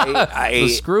 I so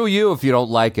screw you if you don't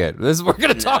like it. We're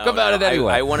going to talk about it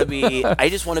anyway. I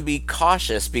just want to be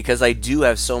cautious because I do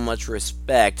have so much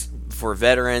respect for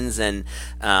veterans, and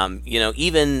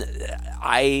even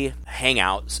I hang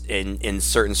out in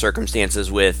certain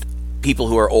circumstances with people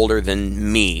who are older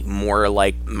than me, more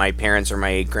like my parents or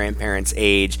my grandparents'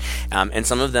 age, and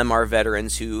some of them are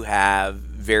veterans who have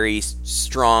very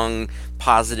strong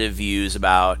positive views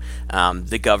about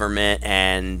the government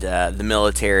and the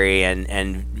military,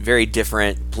 and very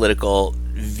different political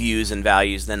views and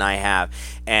values than I have.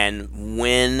 And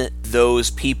when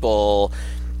those people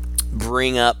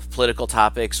bring up political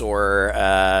topics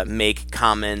or make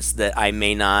comments that I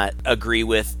may not agree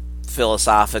with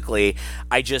philosophically,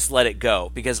 I just let it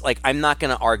go, because I'm not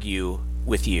going to argue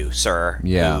with you, sir,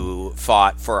 who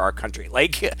fought for our country.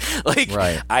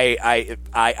 Right.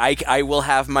 I will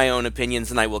have my own opinions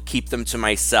and I will keep them to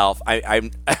myself. I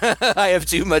have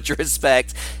too much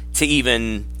respect to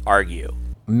even argue.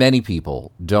 Many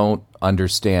people don't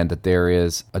understand that there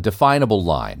is a definable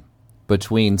line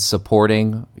between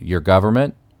supporting your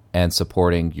government and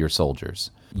supporting your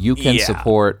soldiers. You can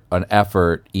support an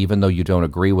effort even though you don't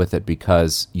agree with it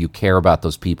because you care about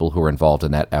those people who are involved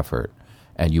in that effort,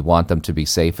 and you want them to be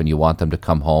safe and you want them to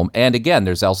come home. And again,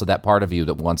 there's also that part of you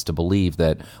that wants to believe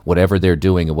that whatever they're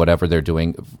doing and whatever they're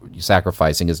doing,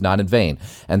 sacrificing, is not in vain.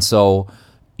 And so,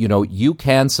 you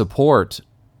can support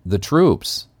the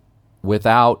troops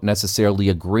without necessarily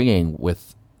agreeing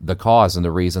with the cause and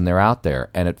the reason they're out there.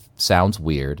 And it sounds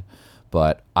weird,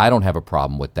 but I don't have a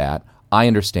problem with that. I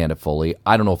understand it fully.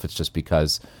 I don't know if it's just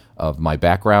because of my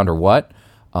background or what,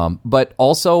 but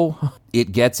also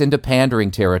it gets into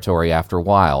pandering territory after a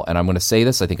while. And I'm going to say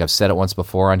this, I think I've said it once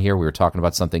before on here, we were talking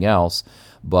about something else,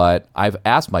 but I've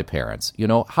asked my parents,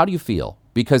 how do you feel?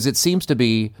 Because it seems to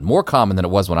be more common than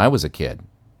it was when I was a kid,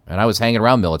 and I was hanging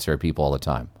around military people all the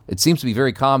time. It seems to be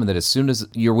very common that as soon as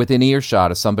you're within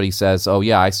earshot, if somebody says, oh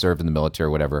yeah, I served in the military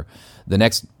or whatever, the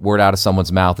next word out of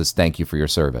someone's mouth is thank you for your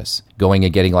service. Going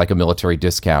and getting like a military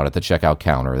discount at the checkout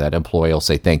counter, that employee will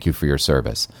say thank you for your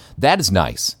service. That is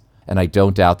nice, and I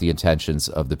don't doubt the intentions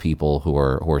of the people who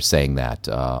are saying that.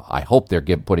 I hope they're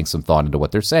putting some thought into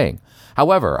what they're saying.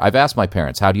 However, I've asked my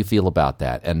parents, how do you feel about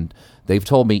that? And they've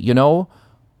told me,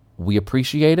 we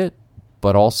appreciate it,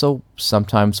 but also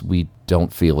sometimes we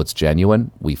don't feel it's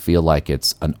genuine. We feel like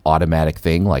it's an automatic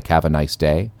thing, like have a nice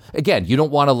day. Again, you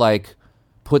don't want to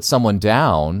put someone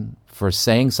down for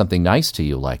saying something nice to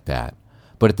you like that.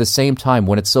 But at the same time,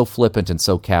 when it's so flippant and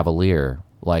so cavalier,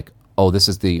 oh, this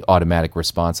is the automatic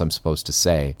response I'm supposed to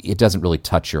say, it doesn't really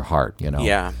touch your heart,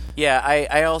 Yeah.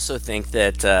 I also think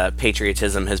that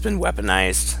patriotism has been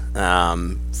weaponized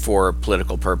for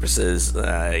political purposes.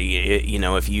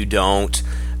 If you don't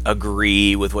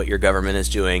agree with what your government is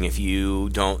doing, if you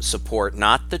don't support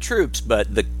not the troops, but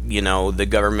the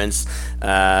government's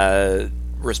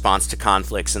response to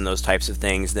conflicts and those types of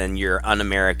things, then you're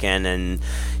un-American and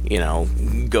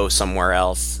go somewhere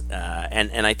else.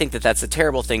 And I think that that's a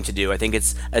terrible thing to do. I think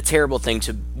it's a terrible thing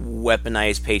to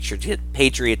weaponize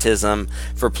patriotism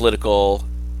for political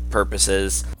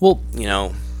purposes. Well,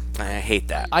 I hate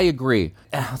that. I agree.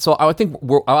 So I think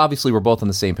we're both on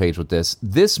the same page with this.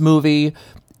 This movie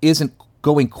isn't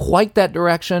going quite that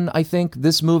direction, I think.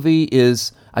 This movie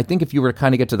is, I think if you were to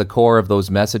kind of get to the core of those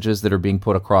messages that are being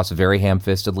put across very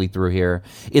ham-fistedly through here,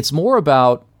 it's more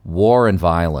about war and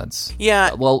violence.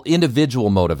 Yeah. Well, individual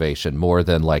motivation more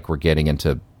than like we're getting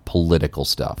into political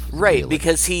stuff. Right, really.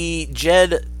 because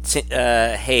Jed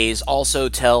Hayes also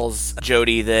tells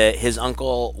Jody that his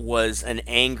uncle was an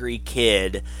angry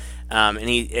kid. And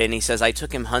he says, I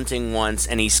took him hunting once,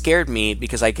 and he scared me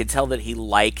because I could tell that he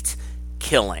liked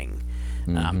killing.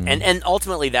 And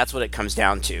ultimately, that's what it comes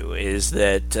down to, is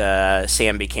that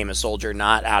Sam became a soldier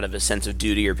not out of a sense of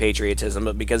duty or patriotism,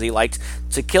 but because he liked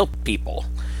to kill people.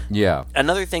 Yeah.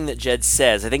 Another thing that Jed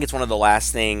says, I think it's one of the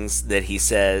last things that he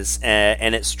says,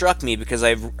 and it struck me because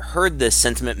I've heard this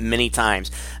sentiment many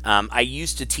times. I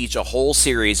used to teach a whole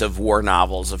series of war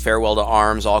novels, A Farewell to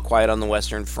Arms, All Quiet on the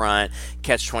Western Front,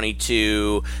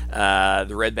 Catch-22,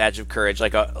 The Red Badge of Courage.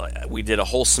 We did a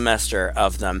whole semester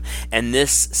of them, and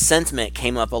this sentiment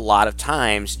came up a lot of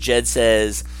times. Jed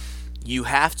says, you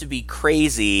have to be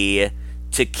crazy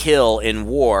to kill in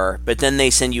war, but then they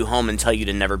send you home and tell you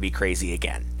to never be crazy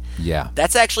again. Yeah.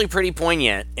 That's actually pretty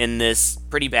poignant in this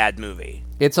pretty bad movie.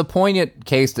 It's a poignant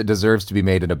case that deserves to be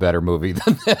made in a better movie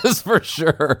than this, for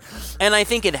sure. And I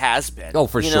think it has been. Oh,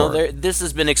 for sure. This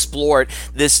has been explored.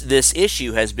 This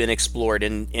issue has been explored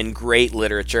in great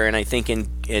literature, and I think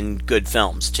in good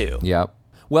films, too. Yeah.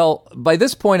 Well, by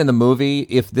this point in the movie,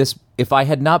 if I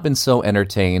had not been so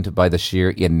entertained by the sheer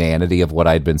inanity of what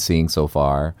I'd been seeing so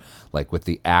far, like with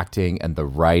the acting and the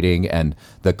writing and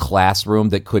the classroom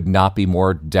that could not be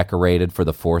more decorated for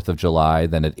the 4th of July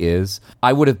than it is,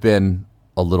 I would have been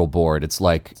a little bored. It's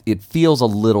like, it feels a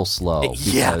little slow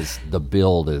because the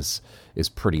build is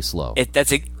pretty slow.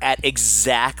 That's at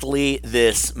exactly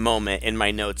this moment in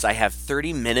my notes. I have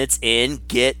 30 minutes in,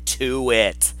 get to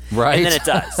it. Right. And then it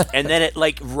does. And then it,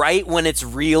 like, right when it's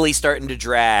really starting to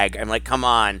drag, I'm like, come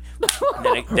on. And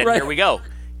then Right. Here we go.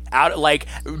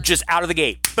 Just out of the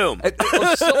gate. Boom.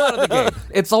 So out of the game.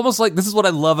 It's almost like, this is what I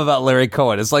love about Larry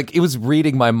Cohen. It's like, it was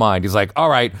reading my mind. He's like, all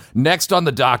right, next on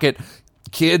the docket,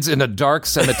 kids in a dark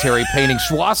cemetery painting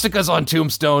swastikas on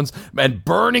tombstones and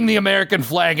burning the American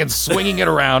flag and swinging it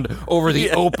around over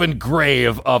the open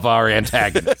grave of our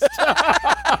antagonist.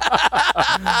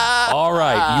 All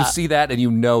right, you see that and you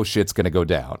know shit's going to go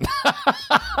down.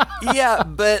 Yeah,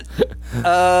 but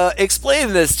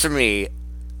explain this to me.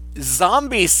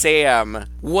 Zombie Sam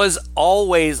was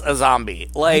always a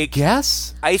zombie. I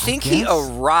guess. I think he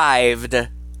arrived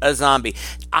a zombie.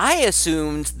 I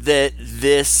assumed that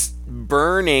this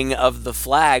burning of the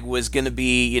flag was going to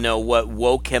be, what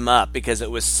woke him up because it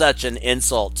was such an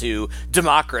insult to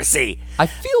democracy. I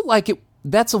feel like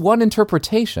that's one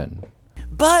interpretation.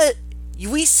 But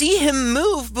we see him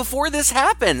move before this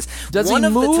happens. Does he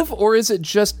move, or is it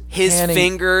just his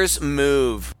fingers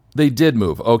move? They did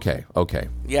move. Okay.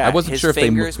 Yeah, I wasn't sure if they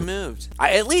moved. His fingers moved.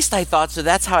 At least I thought so.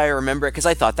 That's how I remember it, because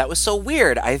I thought that was so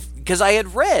weird. Because I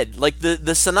had read, like,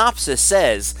 the synopsis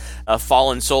says, a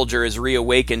fallen soldier is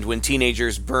reawakened when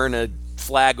teenagers burn a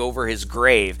flag over his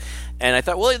grave. And I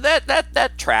thought, well,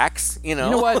 that tracks, You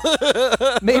know what?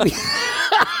 Maybe.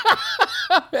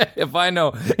 If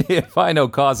I know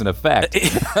cause and effect.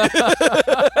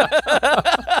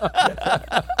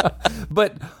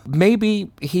 But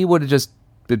maybe he would have just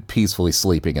been peacefully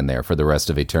sleeping in there for the rest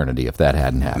of eternity if that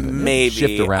hadn't happened. Maybe.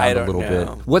 Shift around a little bit.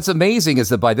 What's amazing is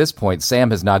that by this point,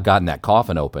 Sam has not gotten that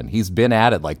coffin open. He's been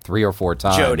at it like 3 or 4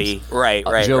 times. Jody. Right.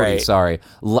 Jody, sorry.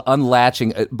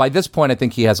 Unlatching. By this point, I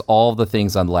think he has all the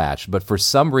things unlatched. But for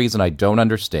some reason I don't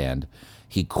understand,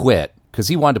 he quit because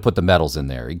he wanted to put the medals in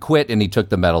there. He quit and he took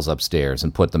the medals upstairs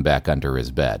and put them back under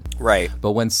his bed. Right.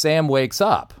 But when Sam wakes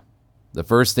up, the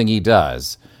first thing he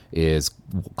does is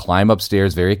climb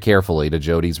upstairs very carefully to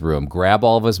Jody's room, grab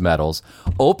all of his medals,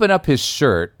 open up his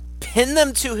shirt, pin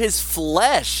them to his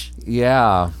flesh.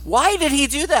 Yeah. Why did he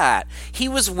do that? He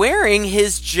was wearing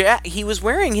his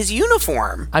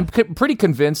uniform. I'm pretty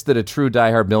convinced that a true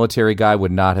diehard military guy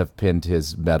would not have pinned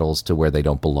his medals to where they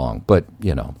don't belong. But,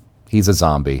 he's a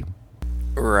zombie.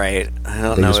 Right. I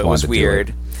don't know. It was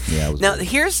weird. Yeah, it was now,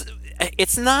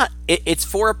 weird. it's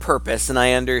for a purpose, and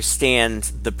I understand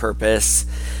the purpose.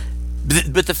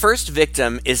 But the first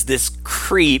victim is this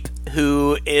creep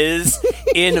who is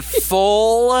in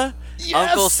full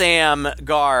Uncle Sam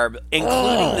garb,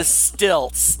 including the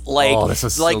stilts. This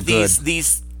is so good.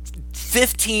 These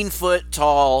 15-foot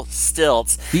tall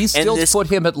stilts. These stilts put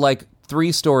him at like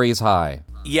 3 stories high.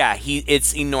 Yeah,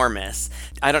 it's enormous.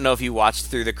 I don't know if you watched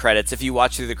through the credits. If you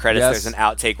watch through the credits, There's an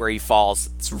outtake where he falls.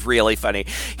 It's really funny.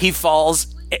 He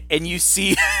falls and you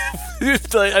see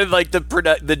like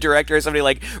the director or somebody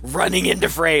like running into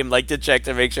frame like to check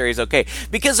to make sure he's okay,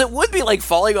 because it would be like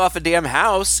falling off a damn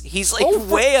house. He's like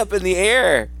way up in the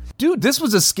air. Dude, this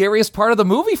was the scariest part of the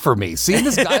movie for me. Seeing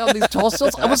this guy on these tall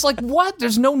stilts, I was like, what?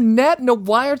 There's no net, no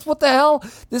wires. What the hell?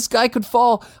 This guy could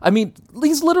fall. I mean,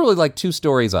 he's literally like 2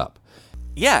 stories up.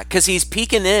 Yeah, because he's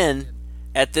peeking in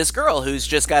at this girl who's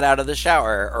just got out of the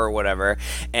shower or whatever,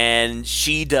 and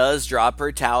she does drop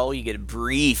her towel. You get a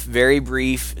very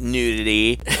brief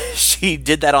nudity. She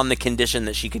did that on the condition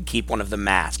that she could keep one of the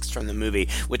masks from the movie,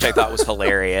 which I thought was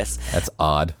hilarious. That's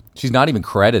odd. She's not even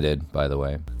credited, by the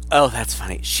way. Oh, that's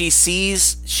funny. She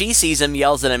sees him,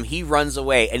 yells at him, he runs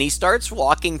away, and he starts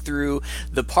walking through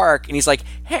the park, and he's like,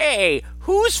 hey,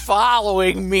 who's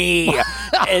following me?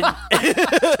 and,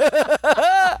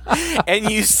 and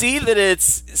you see that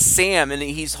it's Sam, and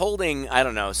he's holding, I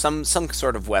don't know, some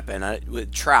sort of weapon,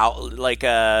 with trout, like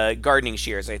gardening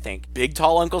shears, I think. Big,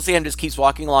 tall Uncle Sam just keeps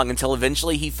walking along until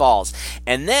eventually he falls.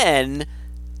 And then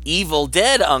Evil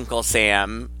Dead Uncle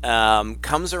Sam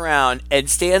comes around and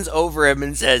stands over him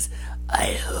and says,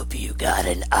 I hope you got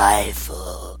an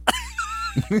eyeful.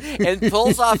 And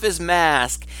pulls off his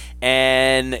mask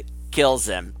and kills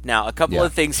him. Now, a couple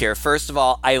of things here. First of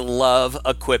all, I love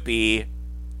a quippy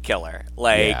killer.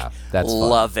 Like, that's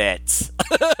love it.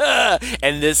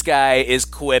 And this guy is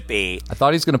quippy. I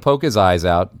thought he was going to poke his eyes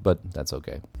out, but that's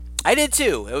okay. I did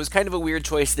too. It was kind of a weird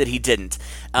choice that he didn't.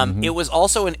 It was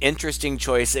also an interesting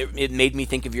choice. It made me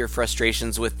think of your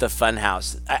frustrations with the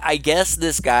Funhouse. I guess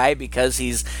this guy, because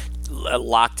he's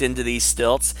locked into these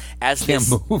stilts, as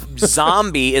this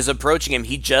zombie is approaching him,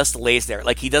 he just lays there.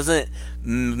 Like, he doesn't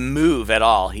move at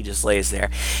all. He just lays there.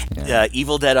 Yeah.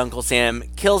 Evil Dead Uncle Sam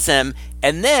kills him,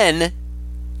 and then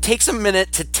takes a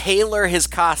minute to tailor his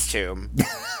costume.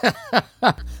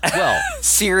 Well,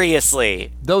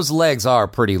 seriously, those legs are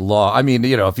pretty long. I mean,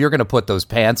 if you're going to put those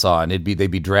pants on, they'd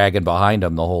be dragging behind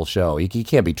him the whole show. He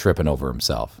can't be tripping over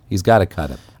himself. He's got to cut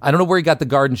him. I don't know where he got the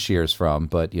garden shears from,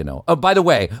 but Oh, by the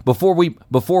way, before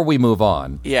we move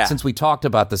on, since we talked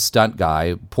about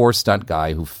the poor stunt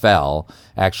guy who fell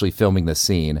actually filming the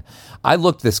scene, I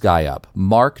looked this guy up.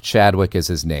 Mark Chadwick is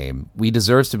his name. He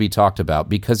deserves to be talked about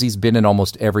because he's been in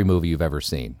almost every movie you've ever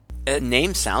seen.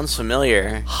 Name sounds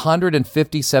familiar.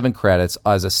 157 credits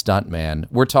as a stuntman.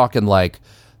 We're talking like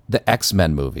the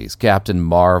X-Men movies, Captain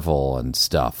Marvel and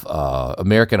stuff,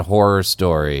 American Horror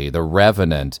Story, The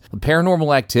Revenant,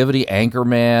 Paranormal Activity,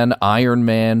 Anchorman, Iron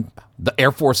Man, the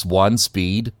Air Force One,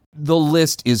 Speed. The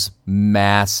list is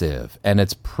massive, and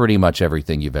it's pretty much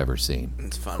everything you've ever seen.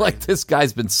 It's funny. Like, this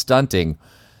guy's been stunting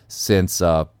since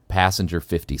Passenger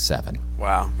 57.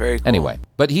 Wow, very cool. Anyway,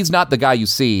 but he's not the guy you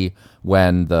see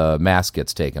when the mask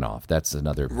gets taken off. That's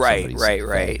another right.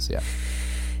 Yeah.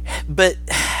 But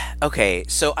okay,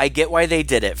 so I get why they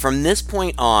did it. From this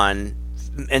point on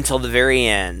until the very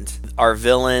end, our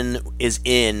villain is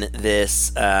in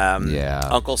this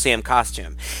Uncle Sam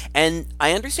costume. And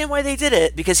I understand why they did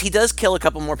it, because he does kill a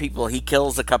couple more people. He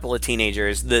kills a couple of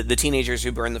teenagers, the teenagers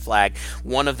who burn the flag.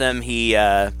 One of them he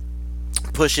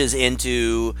pushes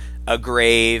into a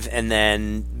grave and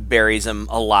then buries him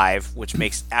alive, which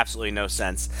makes absolutely no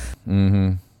sense.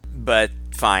 Mm-hmm. But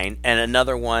fine. And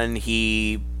another one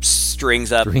he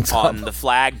strings up on the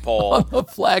flagpole. On the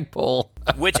flagpole.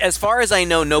 Which, as far as I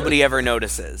know, nobody ever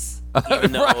notices.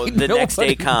 Even though the next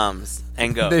day comes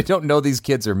and goes. They don't know these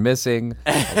kids are missing.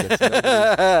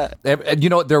 And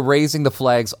they're raising the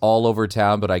flags all over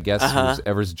town, but I guess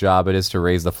whoever's job it is to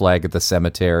raise the flag at the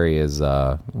cemetery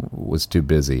was too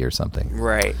busy or something.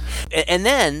 Right. And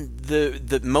then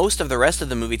the most of the rest of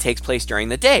the movie takes place during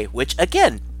the day, which,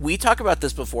 again, we talked about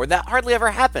this before. That hardly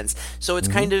ever happens. So it's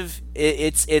kind of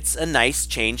it's a nice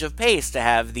change of pace to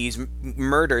have these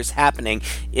murders happening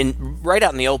right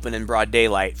out in the open in broad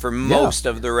daylight for most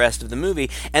of the rest of the movie.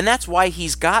 And that's why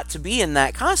he's got to be in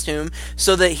that costume,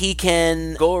 so that he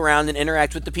can go around and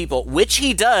interact with the people, which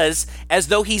he does as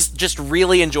though he's just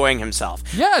really enjoying himself.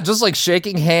 Yeah, just like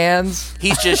shaking hands.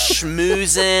 He's just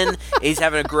schmoozing. He's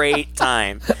having a great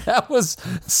time. That was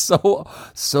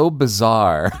so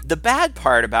bizarre. The bad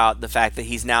part about the fact that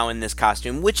he's now in this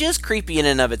costume, which is creepy in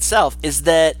and of itself, is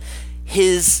that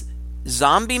his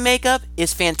zombie makeup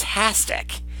is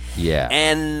fantastic. Yeah.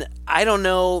 And I don't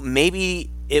know, maybe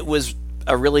it was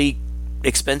a really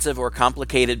expensive or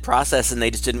complicated process and they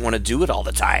just didn't want to do it all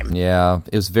the time. Yeah,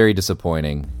 it was very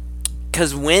disappointing.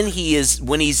 Because when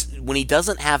he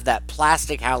doesn't have that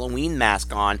plastic Halloween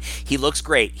mask on, he looks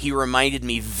great. He reminded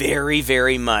me very,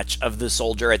 very much of the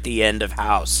soldier at the end of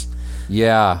House.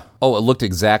 Yeah. Oh, it looked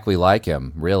exactly like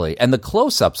him, really. And the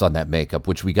close-ups on that makeup,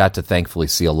 which we got to thankfully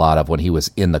see a lot of when he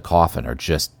was in the coffin,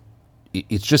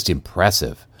 it's just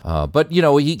impressive. But, you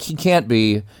know, he can't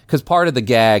be, because part of the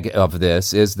gag of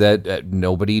this is that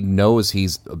nobody knows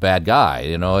he's a bad guy.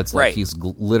 You know, it's like Right. he's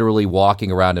literally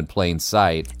walking around in plain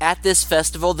sight. At this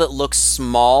festival that looks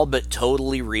small but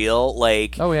totally real,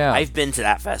 like, Oh, yeah. I've been to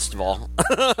that festival.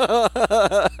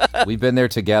 We've been there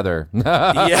together.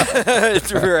 Yeah,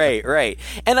 right.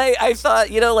 And I thought,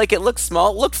 you know, like, it looked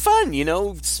small, it looked fun, you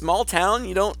know, small town,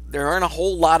 there aren't a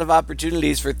whole lot of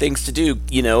opportunities for things to do,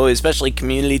 you know, especially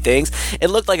community things. It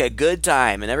looked like a good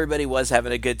time, and everybody was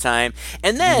having a good time.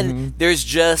 And then there's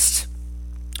just,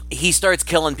 he starts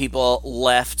killing people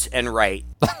left and right.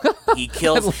 He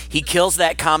kills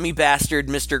that commie bastard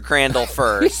Mr. Crandall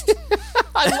first.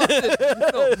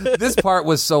 This part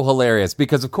was so hilarious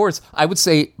because, of course, I would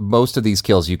say most of these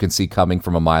kills you can see coming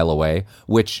from a mile away,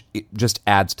 which it just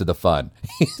adds to the fun.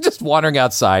 He's just wandering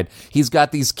outside. He's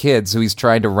got these kids who he's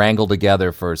trying to wrangle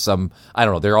together for some, I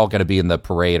don't know, they're all going to be in the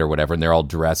parade or whatever, and they're all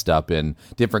dressed up in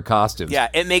different costumes. Yeah,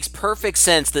 it makes perfect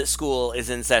sense that school is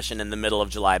in session in the middle of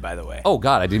July, by the way. Oh,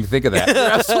 God, I didn't think of that. You're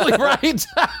absolutely right.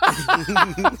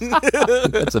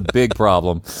 That's a big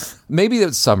problem. Maybe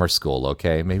it's summer school,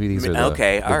 okay? Maybe these are the...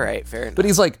 Okay, all right, fair enough. But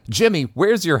he's like, Jimmy,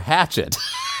 where's your hatchet?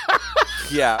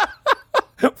 Yeah.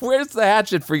 Where's the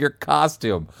hatchet for your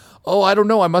costume? Oh, I don't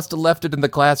know. I must have left it in the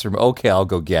classroom. Okay, I'll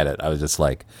go get it. I was just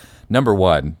like, number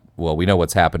one, well, we know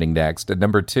what's happening next. And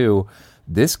number two,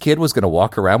 this kid was going to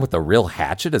walk around with a real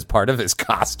hatchet as part of his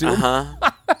costume? Oh,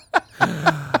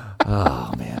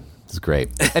 man. It's great.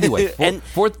 Anyway,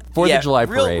 Fourth of July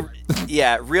parade.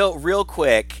 Real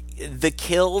quick. The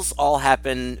kills all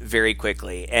happen very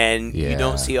quickly, and you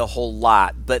don't see a whole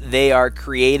lot, but they are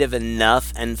creative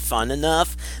enough and fun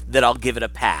enough that I'll give it a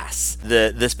pass.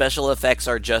 The special effects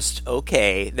are just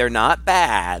okay. They're not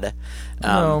bad,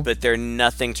 but they're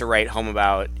nothing to write home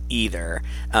about either.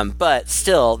 But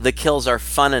still, the kills are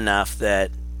fun enough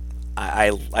that I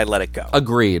let it go.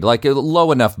 Agreed. Like a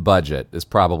low enough budget is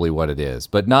probably what it is,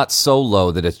 but not so low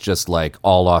that it's just like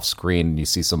all off screen and you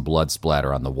see some blood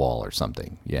splatter on the wall or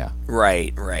something. Yeah.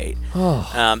 Right.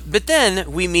 But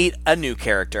then we meet a new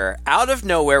character. Out of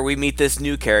nowhere, we meet this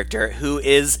new character who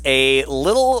is a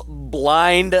little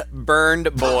blind,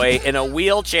 burned boy in a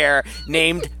wheelchair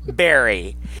named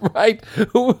Barry. Right?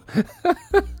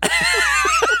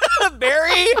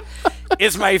 Barry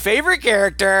is my favorite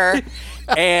character.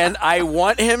 And I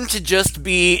want him to just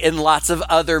be in lots of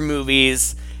other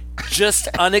movies, just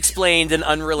unexplained and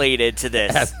unrelated to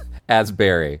this. As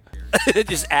Barry.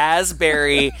 Just as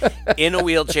Barry in a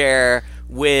wheelchair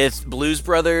with Blues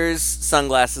Brothers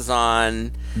sunglasses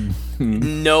on,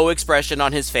 no expression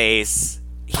on his face.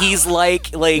 He's like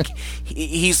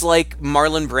he's like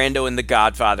Marlon Brando in The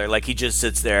Godfather. Like, he just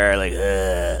sits there like,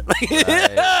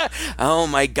 right. Oh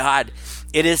my God.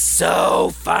 It is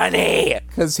so funny.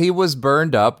 Because he was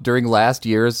burned up during last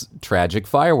year's tragic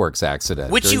fireworks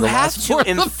accident. Which you have to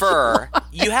infer.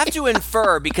 You have to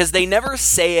infer because they never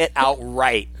say it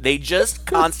outright. They just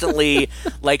constantly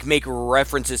make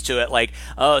references to it, like,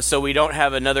 oh, so we don't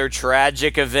have another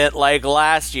tragic event like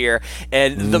last year.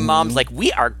 And the mom's like,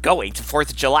 we are going to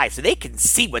 4th of July so they can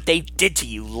see what they did to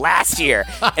you last year.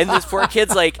 And this poor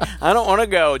kid's like, I don't want to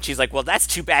go. And she's like, well, that's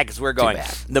too bad because we're going.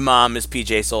 The mom is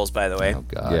PJ Souls, by the way. Oh,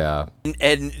 God. Yeah.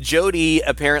 And Jody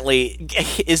apparently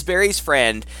is Barry's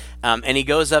friend, and he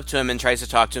goes up to him and tries to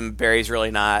talk to him. Barry's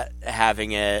really not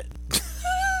having it.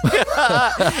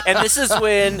 And this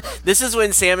is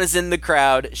when Sam is in the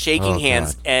crowd shaking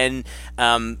hands, and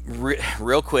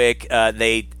real quick,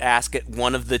 they ask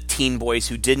one of the teen boys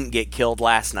who didn't get killed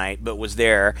last night but was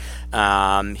there.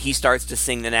 He starts to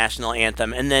sing the national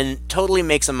anthem and then totally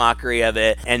makes a mockery of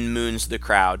it and moons the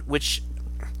crowd, which.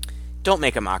 Don't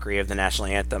make a mockery of the national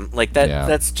anthem like that. Yeah.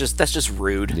 That's just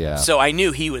rude. Yeah. So I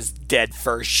knew he was dead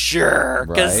for sure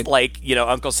because,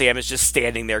 Uncle Sam is just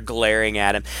standing there glaring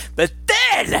at him. But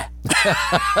then,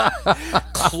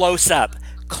 close up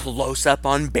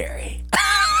on Barry,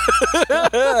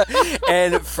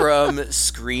 and from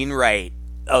screen right,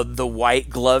 the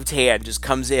white gloved hand just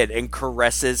comes in and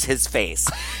caresses his face,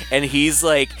 and Barry's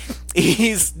like,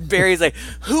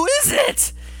 who is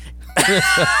it?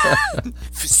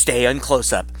 Stay on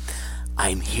close up.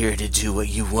 I'm here to do what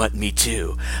you want me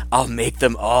to. I'll make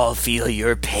them all feel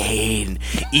your pain.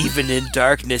 Even in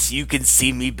darkness, you can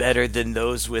see me better than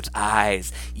those with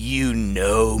eyes. You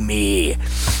know me.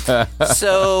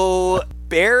 So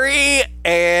Barry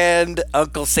and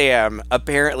Uncle Sam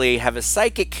apparently have a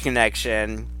psychic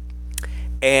connection,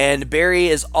 And Barry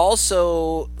is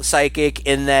also psychic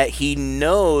in that he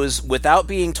knows, without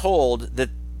being told,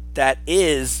 that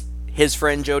is his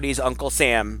friend Jody's Uncle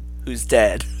Sam, who's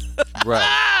dead.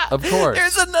 Right. Of course.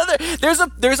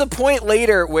 There's a point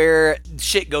later where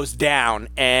shit goes down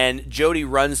and Jody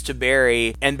runs to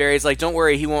Barry and Barry's like, "Don't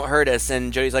worry, he won't hurt us."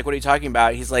 And Jody's like, "What are you talking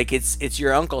about?" He's like, It's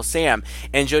your Uncle Sam."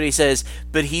 And Jody says,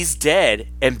 "But he's dead."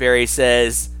 And Barry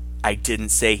says, "I didn't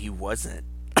say he wasn't."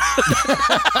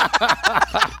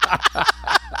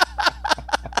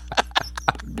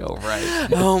 Go right.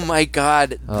 Oh my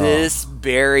God, this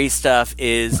Barry stuff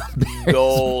is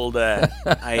gold.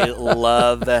 I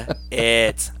love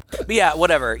it. But yeah,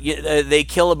 whatever. He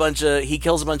kills a bunch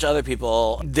of other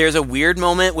people. There's a weird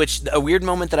moment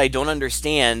that I don't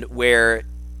understand, where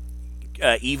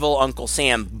evil Uncle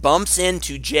Sam bumps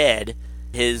into Jed,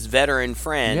 his veteran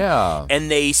friend, and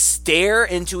they stare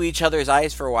into each other's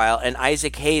eyes for a while, and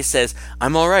Isaac Hayes says,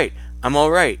 I'm all right.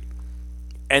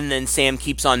 And then Sam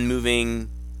keeps on moving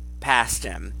past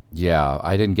him. Yeah,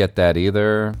 I didn't get that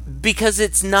either. Because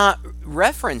it's not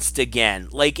referenced again.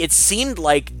 Like, it seemed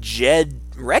like Jed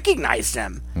recognized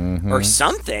him or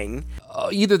something.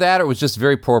 Either that or it was just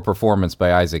very poor performance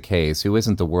by Isaac Hayes, who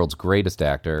isn't the world's greatest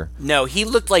actor. No, he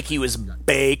looked like he was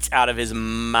baked out of his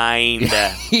mind.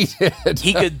 He did.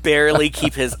 He could barely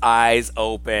keep his eyes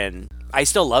open. I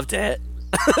still loved it.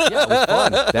 Yeah, it was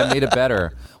fun. That made it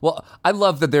better. Well, I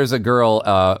love that there's a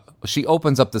girl, she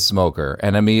opens up the smoker,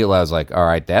 and immediately I was like, all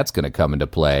right, that's going to come into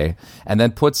play, and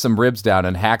then puts some ribs down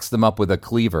and hacks them up with a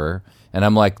cleaver, and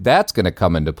I'm like, that's going to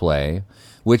come into play,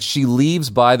 which she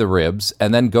leaves by the ribs,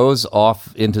 and then goes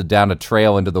off down a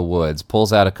trail into the woods,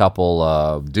 pulls out a couple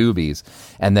doobies,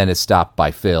 and then is stopped by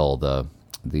Phil,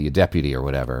 the deputy or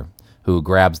whatever, who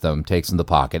grabs them, takes them in the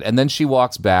pocket, and then she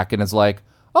walks back and is like,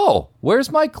 oh,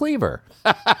 where's my cleaver?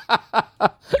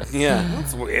 Yeah,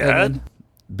 that's weird.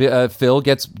 Phil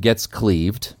gets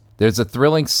cleaved. There's a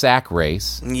thrilling sack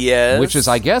race. Yes. Which is,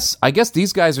 I guess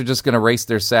these guys are just going to race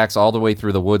their sacks all the way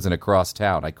through the woods and across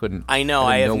town. I know,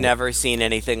 I have never seen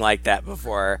anything like that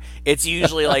before. It's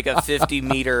usually like a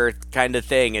 50-meter kind of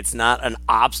thing. It's not an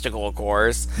obstacle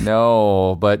course.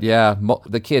 No, but yeah,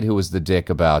 the kid who was the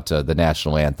dick about the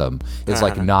national anthem is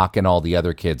like knocking all the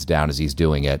other kids down as he's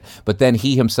doing it. But then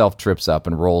he himself trips up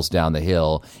and rolls down the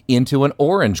hill into an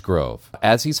orange grove.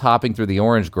 As he's hopping through the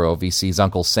orange grove, he sees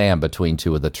Uncle Sam between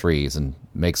two of the trees and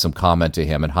makes some comment to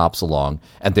him and hops along,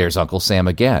 and there's Uncle Sam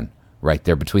again, right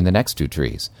there between the next two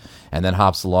trees, and then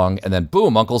hops along, and then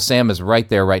boom, Uncle Sam is right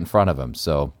there, right in front of him.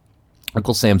 So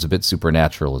Uncle Sam's a bit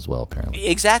supernatural as well, apparently.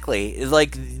 Exactly.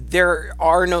 Like, you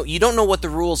don't know what the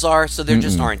rules are, so there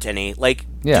just aren't any. Like,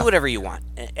 do whatever you want.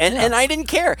 And I didn't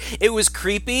care. It was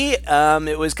creepy.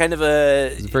 It was kind of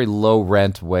a very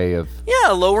low-rent way of...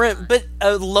 Yeah,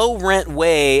 a low-rent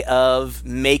way of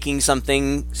making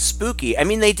something spooky. I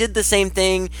mean, they did the same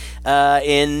thing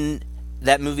in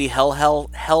that movie Hell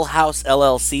House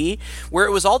LLC, where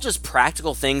it was all just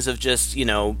practical things of just,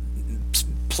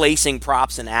 placing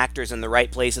props and actors in the right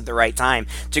place at the right time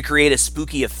to create a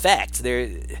spooky effect.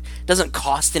 It doesn't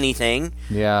cost anything.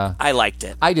 Yeah. I liked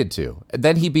it. I did too.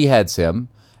 Then he beheads him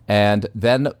and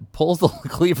then pulls the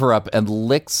cleaver up and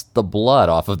licks the blood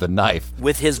off of the knife.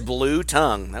 With his blue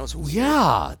tongue. That was weird.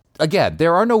 Yeah. Again,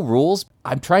 there are no rules.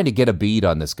 I'm trying to get a bead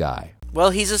on this guy.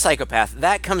 Well, he's a psychopath.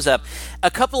 That comes up. A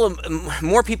couple of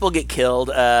more people get killed.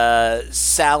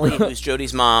 Sally, who's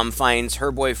Jody's mom, finds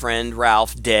her boyfriend,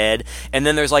 Ralph, dead. And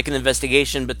then there's like an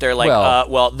investigation, but they're like,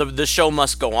 the show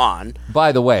must go on.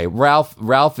 By the way,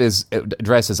 Ralph is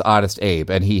dressed as Honest Abe,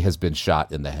 and he has been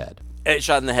shot in the head.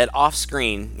 Shot in the head off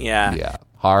screen, yeah. Yeah,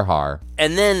 har.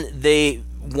 And then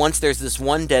once there's this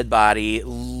one dead body,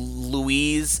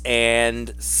 Louise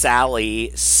and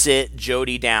Sally sit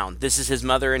Jody down. This is his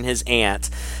mother and his aunt,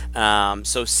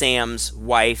 so Sam's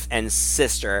wife and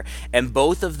sister, and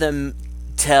both of them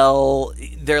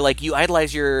they're like, you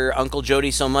idolize your Uncle Jody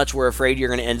so much, we're afraid you're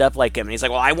going to end up like him. And he's like,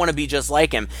 well, I want to be just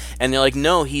like him. And they're like,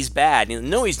 no, he's bad. And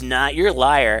no, he's not. You're a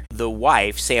liar. The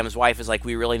wife, Sam's wife, is like,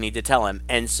 we really need to tell him.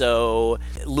 And so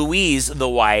Louise, the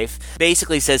wife,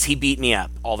 basically says he beat me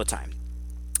up all the time.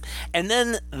 And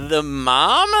then the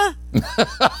mom,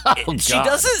 she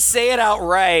doesn't say it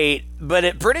outright, but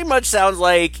it pretty much sounds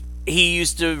like he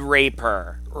used to rape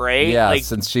her, right? Yeah,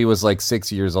 since she was like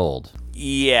 6 years old.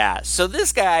 Yeah, so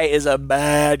this guy is a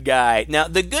bad guy. Now,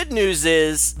 the good news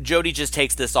is Jody just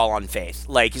takes this all on faith.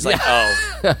 Like, he's like,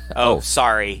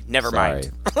 sorry, never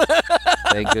mind.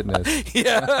 Thank goodness.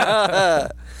 Yeah.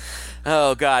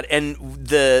 Oh, God. And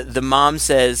the mom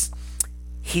says,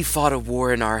 he fought a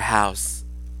war in our house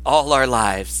all our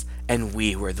lives, and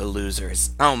we were the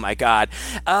losers. Oh my God.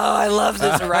 Oh, I love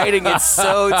this writing. It's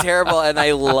so terrible, and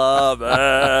I love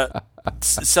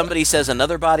somebody says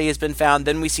another body has been found.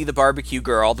 Then we see the barbecue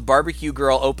girl. The barbecue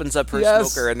girl opens up her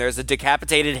smoker, and there's a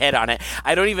decapitated head on it.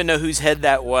 I don't even know whose head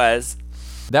that was.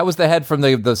 That was the head from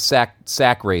the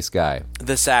sack race guy.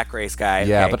 The sack race guy.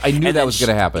 Yeah, okay. but I knew that was going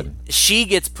to happen. She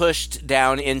gets pushed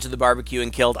down into the barbecue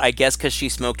and killed, I guess, because she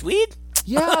smoked weed?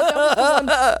 Yeah, that was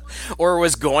the one. Or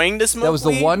was going to smoke weed? That was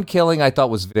the one killing I thought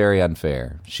was very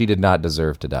unfair. She did not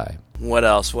deserve to die. What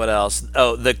else?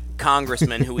 Oh, the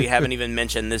congressman who we haven't even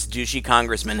mentioned. This douchey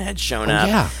congressman had shown up.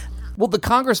 Yeah. Well, the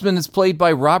congressman is played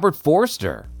by Robert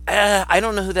Forster. I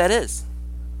don't know who that is.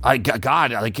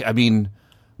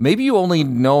 Maybe you only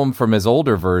know him from his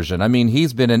older version. I mean,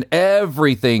 he's been in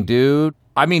everything, dude.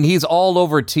 I mean, he's all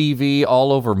over TV,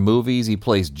 all over movies. He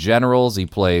plays generals. He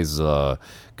plays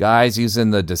guys. He's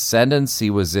in The Descendants. He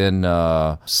was in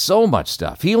so much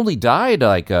stuff. He only died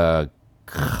like a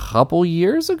couple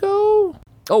years ago.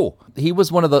 Oh, he was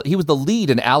the lead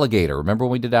in Alligator. Remember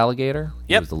when we did Alligator?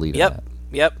 Yep. He was the lead in that.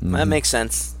 Yep. That makes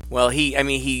sense. Well,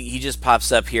 he just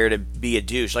pops up here to be a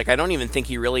douche. Like, I don't even think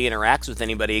he really interacts with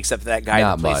anybody except for that guy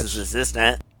Not who plays much. his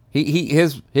assistant.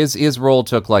 His role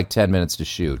took like 10 minutes to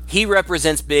shoot. He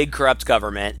represents big corrupt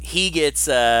government. He gets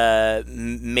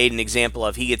made an example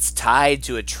of. He gets tied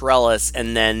to a trellis,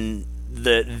 and then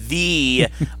the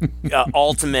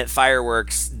ultimate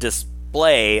fireworks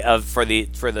display for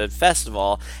the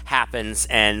festival happens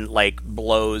and like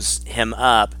blows him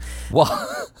up.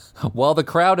 While the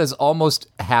crowd is almost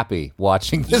happy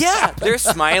watching this. Yeah, happen. they're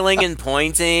smiling and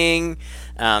pointing.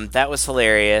 That was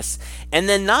hilarious. And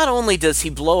then not only does he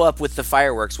blow up with the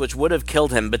fireworks, which would have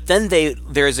killed him, but then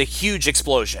there's a huge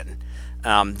explosion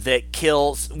that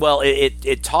kills. Well,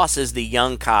 it tosses the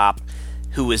young cop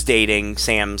who was dating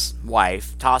Sam's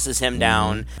wife, tosses him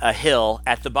down a hill,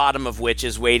 at the bottom of which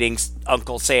is waiting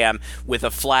Uncle Sam with a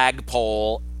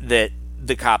flagpole that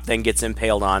the cop then gets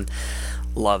impaled on.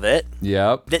 Love it.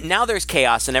 Yep. Now there's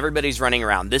chaos and everybody's running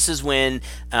around. This is when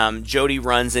Jody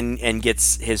runs and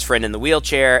gets his friend in the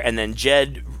wheelchair, and then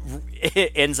Jed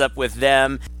ends up with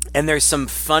them. And there's some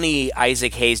funny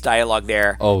Isaac Hayes dialogue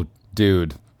there. Oh,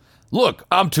 dude. Look,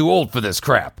 I'm too old for this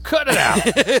crap. Cut it out.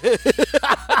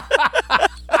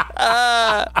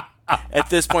 At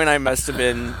this point, I must have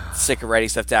been sick of writing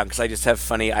stuff down because I just have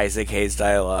funny Isaac Hayes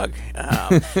dialogue.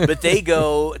 But they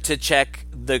go to check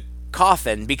the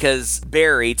coffin because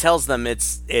Barry tells them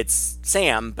it's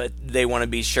Sam, but they want to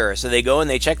be sure. So they go and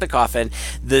they check the coffin.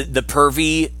 The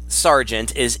pervy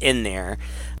sergeant is in there.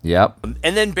 Yep.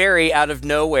 And then Barry, out of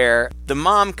nowhere, the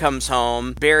mom comes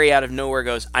home. Barry, out of nowhere,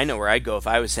 goes, I know where I'd go if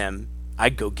I was him.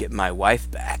 I'd go get my wife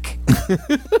back.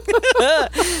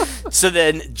 So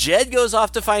then Jed goes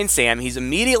off to find Sam. He's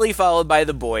immediately followed by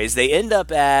the boys. They end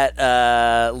up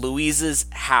at Louise's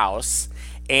house.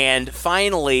 And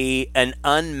finally, an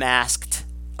unmasked...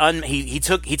 He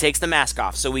takes the mask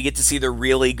off, so we get to see the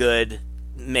really good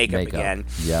makeup again.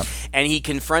 Yep. And he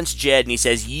confronts Jed, and he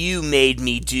says, "You made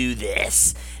me do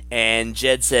this." And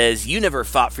Jed says, "You never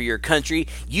fought for your country.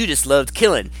 You just loved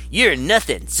killing. You're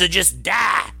nothing, so just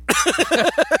die."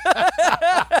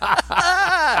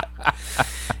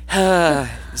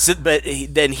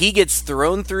 Then he gets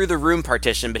thrown through the room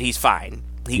partition, but he's fine.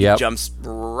 He jumps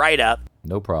right up.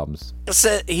 No problems.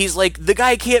 So he's like, "The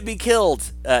guy can't be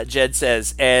killed," Jed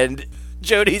says. And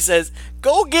Jody says,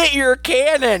 "Go get your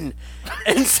cannon."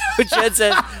 And so Jed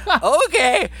says,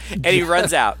 "Okay." And he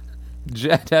runs out.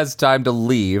 Jed has time to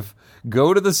leave,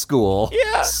 go to the school,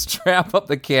 strap up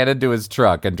the cannon to his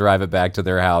truck, and drive it back to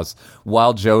their house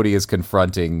while Jody is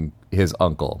confronting his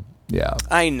uncle. Yeah.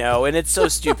 I know, and it's so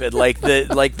stupid. Like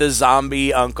the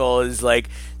zombie uncle is like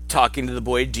talking to the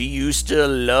boy, "Do you still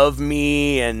love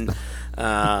me?" And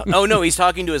oh no, he's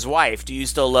talking to his wife, "Do you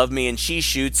still love me?" And she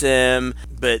shoots him.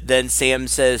 But then Sam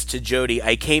says to Jody,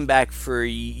 "I came back for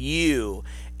you."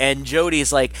 And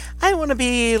Jody's like, "I want to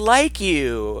be like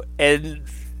you." And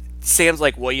Sam's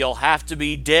like, "Well, you'll have to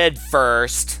be dead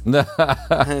first."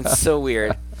 It's so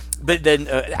weird. But then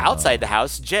outside the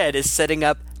house, Jed is setting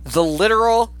up the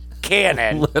literal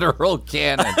cannon. Literal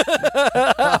cannon.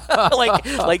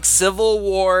 like Civil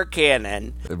War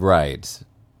cannon. Right.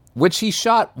 Which he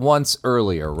shot once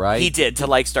earlier, right? He did, to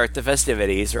like start the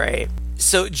festivities, right?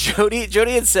 So Jody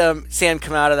and Sam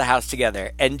come out of the house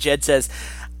together, and Jed says,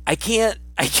 I can't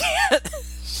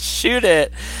shoot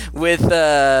it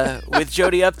with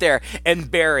Jody up there. And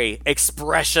Barry,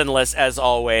 expressionless as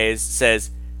always,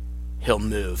 says, "He'll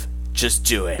move. Just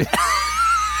do it."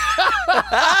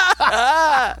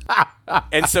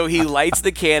 And so he lights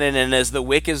the cannon, and as the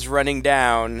wick is running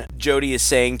down, Jody is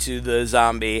saying to the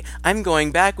zombie, I'm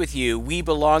going back with you. We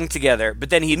belong together. But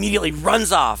then he immediately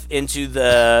runs off into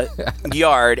the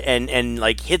yard and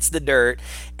like hits the dirt,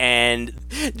 and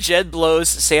Jed blows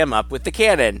Sam up with the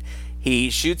cannon. He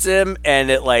shoots him, and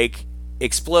it like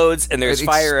explodes, and there's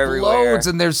fire everywhere.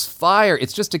 And there's fire.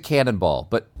 It's just a cannonball,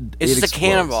 but it's just a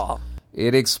cannonball.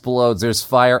 It explodes. There's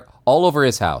fire all over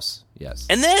his house. Yes.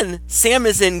 And then Sam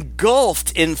is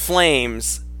engulfed in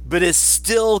flames, but is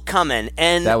still coming.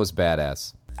 And that was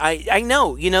badass. I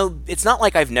know, it's not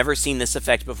like I've never seen this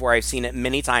effect before. I've seen it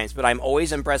many times, but I'm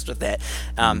always impressed with it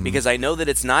because I know that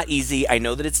it's not easy. I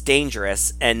know that it's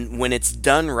dangerous. And when it's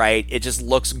done right, it just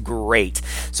looks great.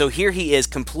 So here he is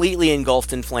completely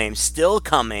engulfed in flames, still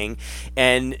coming.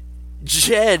 And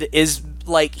Jed is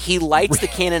like, he lights the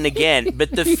cannon again, but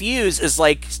the fuse is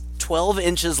like 12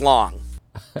 inches long.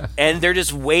 And they're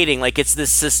just waiting, like it's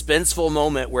this suspenseful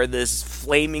moment where this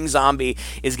flaming zombie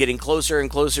is getting closer and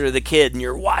closer to the kid, and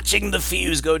you're watching the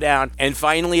fuse go down, and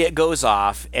finally it goes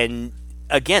off. And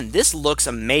again, this looks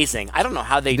amazing. I don't know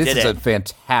how they did it. This is a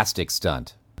fantastic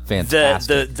stunt.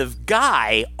 Fantastic. The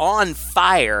guy on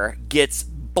fire gets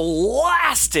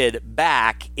blasted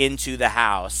back into the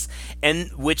house, and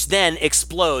which then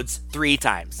explodes 3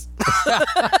 times.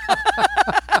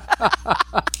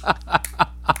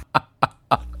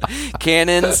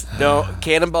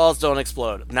 Cannonballs don't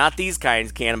explode. Not these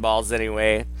kinds, cannonballs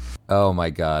anyway. Oh my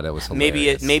god, it was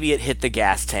hilarious. Maybe it hit the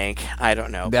gas tank. I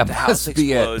don't know. That the house must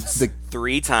be explodes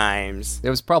 3 times.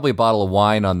 There was probably a bottle of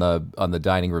wine on the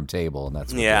dining room table, and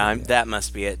that's what that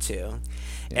must be it too.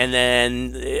 Yeah. And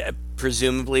then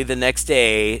presumably the next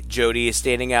day, Jody is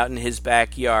standing out in his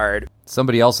backyard.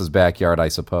 Somebody else's backyard, I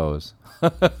suppose.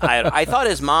 I thought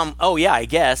his mom... Oh, yeah, I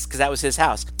guess, because that was his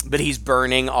house. But he's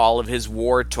burning all of his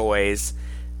war toys.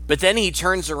 But then he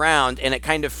turns around, and it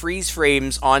kind of freeze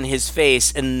frames on his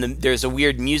face, and there's a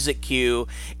weird music cue.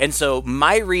 And so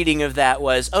my reading of that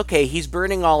was, okay, he's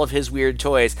burning all of his weird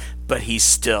toys, but he's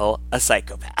still a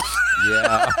psychopath.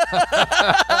 Yeah.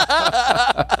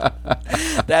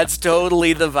 That's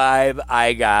totally the vibe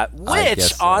I got.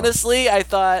 Which, honestly, I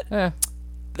thought...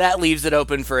 That leaves it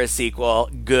open for a sequel.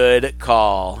 Good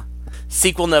call.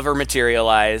 Sequel never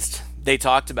materialized. They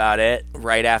talked about it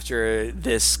right after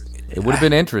this. It would have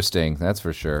been interesting, that's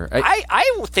for sure. I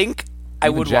think I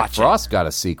would Jack watch Frost got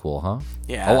a sequel, huh?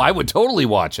 Yeah. Oh, I would totally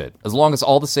watch it, as long as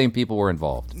all the same people were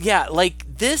involved. Yeah, like,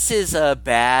 this is a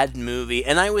bad movie,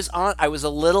 and I was a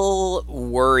little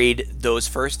worried. Those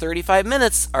first 35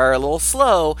 minutes are a little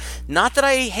slow. Not that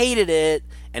I hated it,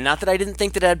 and not that I didn't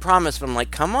think that it had promise, but I'm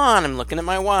like, come on, I'm looking at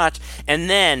my watch. And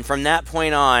then, from that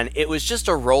point on, it was just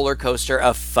a roller coaster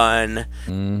of fun.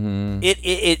 Mm-hmm.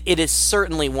 It is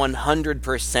certainly 100%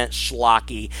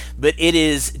 schlocky, but it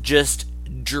is just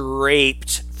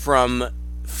draped from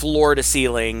floor to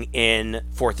ceiling in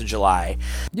 4th of July.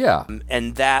 Yeah.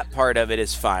 And that part of it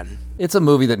is fun. It's a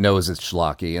movie that knows it's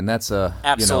schlocky, and that's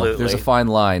absolutely. There's a fine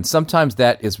line. Sometimes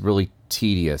that is really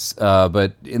tedious,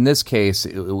 but in this case,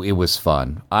 it was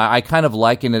fun. I kind of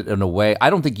liken it in a way. I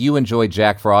don't think you enjoyed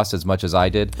Jack Frost as much as I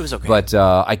did. It was okay. But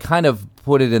I kind of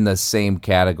put it in the same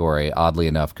category, oddly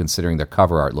enough, considering their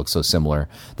cover art looks so similar.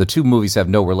 The two movies have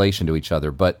no relation to each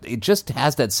other, but it just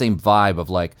has that same vibe of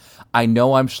like, I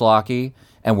know I'm schlocky,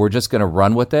 and we're just going to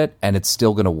run with it, and it's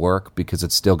still going to work because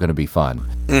it's still going to be fun.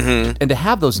 Mm-hmm. And to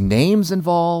have those names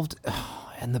involved,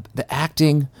 and the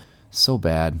acting, so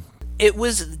bad. It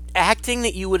was acting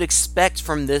that you would expect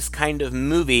from this kind of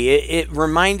movie. It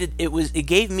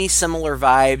gave me similar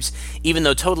vibes, even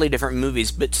though totally different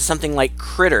movies, but to something like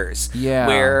Critters,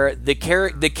 where the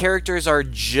characters are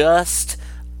just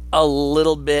a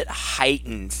little bit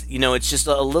heightened. It's just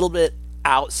a little bit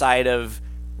outside of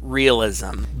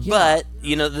realism, but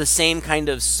the same kind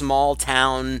of small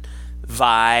town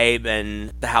vibe,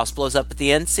 and the house blows up at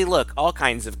the end. See, look, all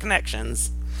kinds of connections.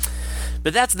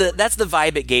 But that's the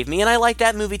vibe it gave me, and I like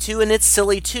that movie too, and it's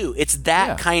silly too. It's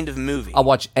that kind of movie. I'll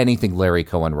watch anything Larry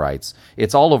Cohen writes.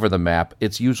 It's all over the map.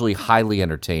 It's usually highly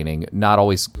entertaining, not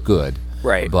always good,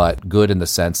 right? But good in the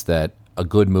sense that a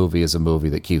good movie is a movie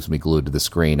that keeps me glued to the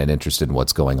screen and interested in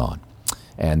what's going on.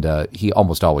 And he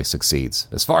almost always succeeds,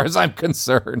 as far as I'm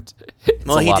concerned.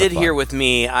 Well, he did here with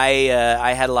me.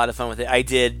 I had a lot of fun with it. I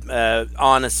did,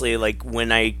 honestly, like when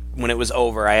it was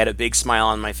over, I had a big smile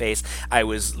on my face. I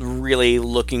was really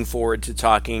looking forward to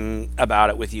talking about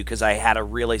it with you because I had a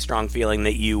really strong feeling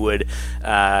that you would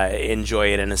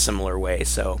enjoy it in a similar way.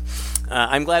 So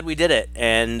I'm glad we did it,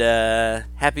 and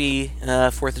happy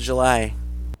 4th of July.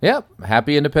 Yep,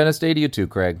 happy Independence Day to you too,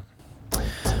 Craig.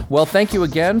 Well, thank you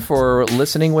again for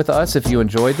listening with us. If you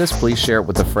enjoyed this, please share it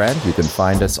with a friend. You can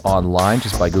find us online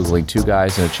just by Googling Two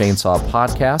Guys and a Chainsaw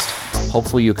Podcast.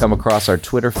 Hopefully you come across our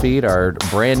Twitter feed, our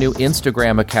brand new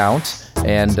Instagram account,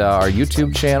 and our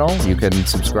YouTube channel. You can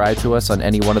subscribe to us on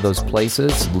any one of those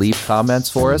places. Leave comments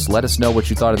for us. Let us know what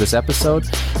you thought of this episode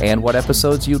and what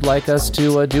episodes you'd like us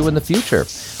to do in the future.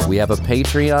 We have a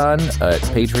Patreon at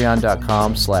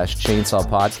patreon.com/Chainsaw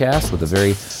Podcast with a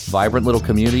very vibrant little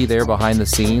community there behind the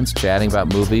scenes, chatting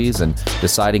about movies and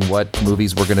deciding what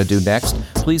movies we're going to do next.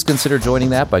 Please consider joining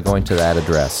that by going to that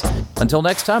address. Until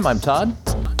next time, I'm Todd.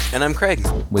 And I'm Craig.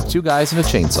 With Two Guys and a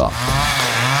Chainsaw.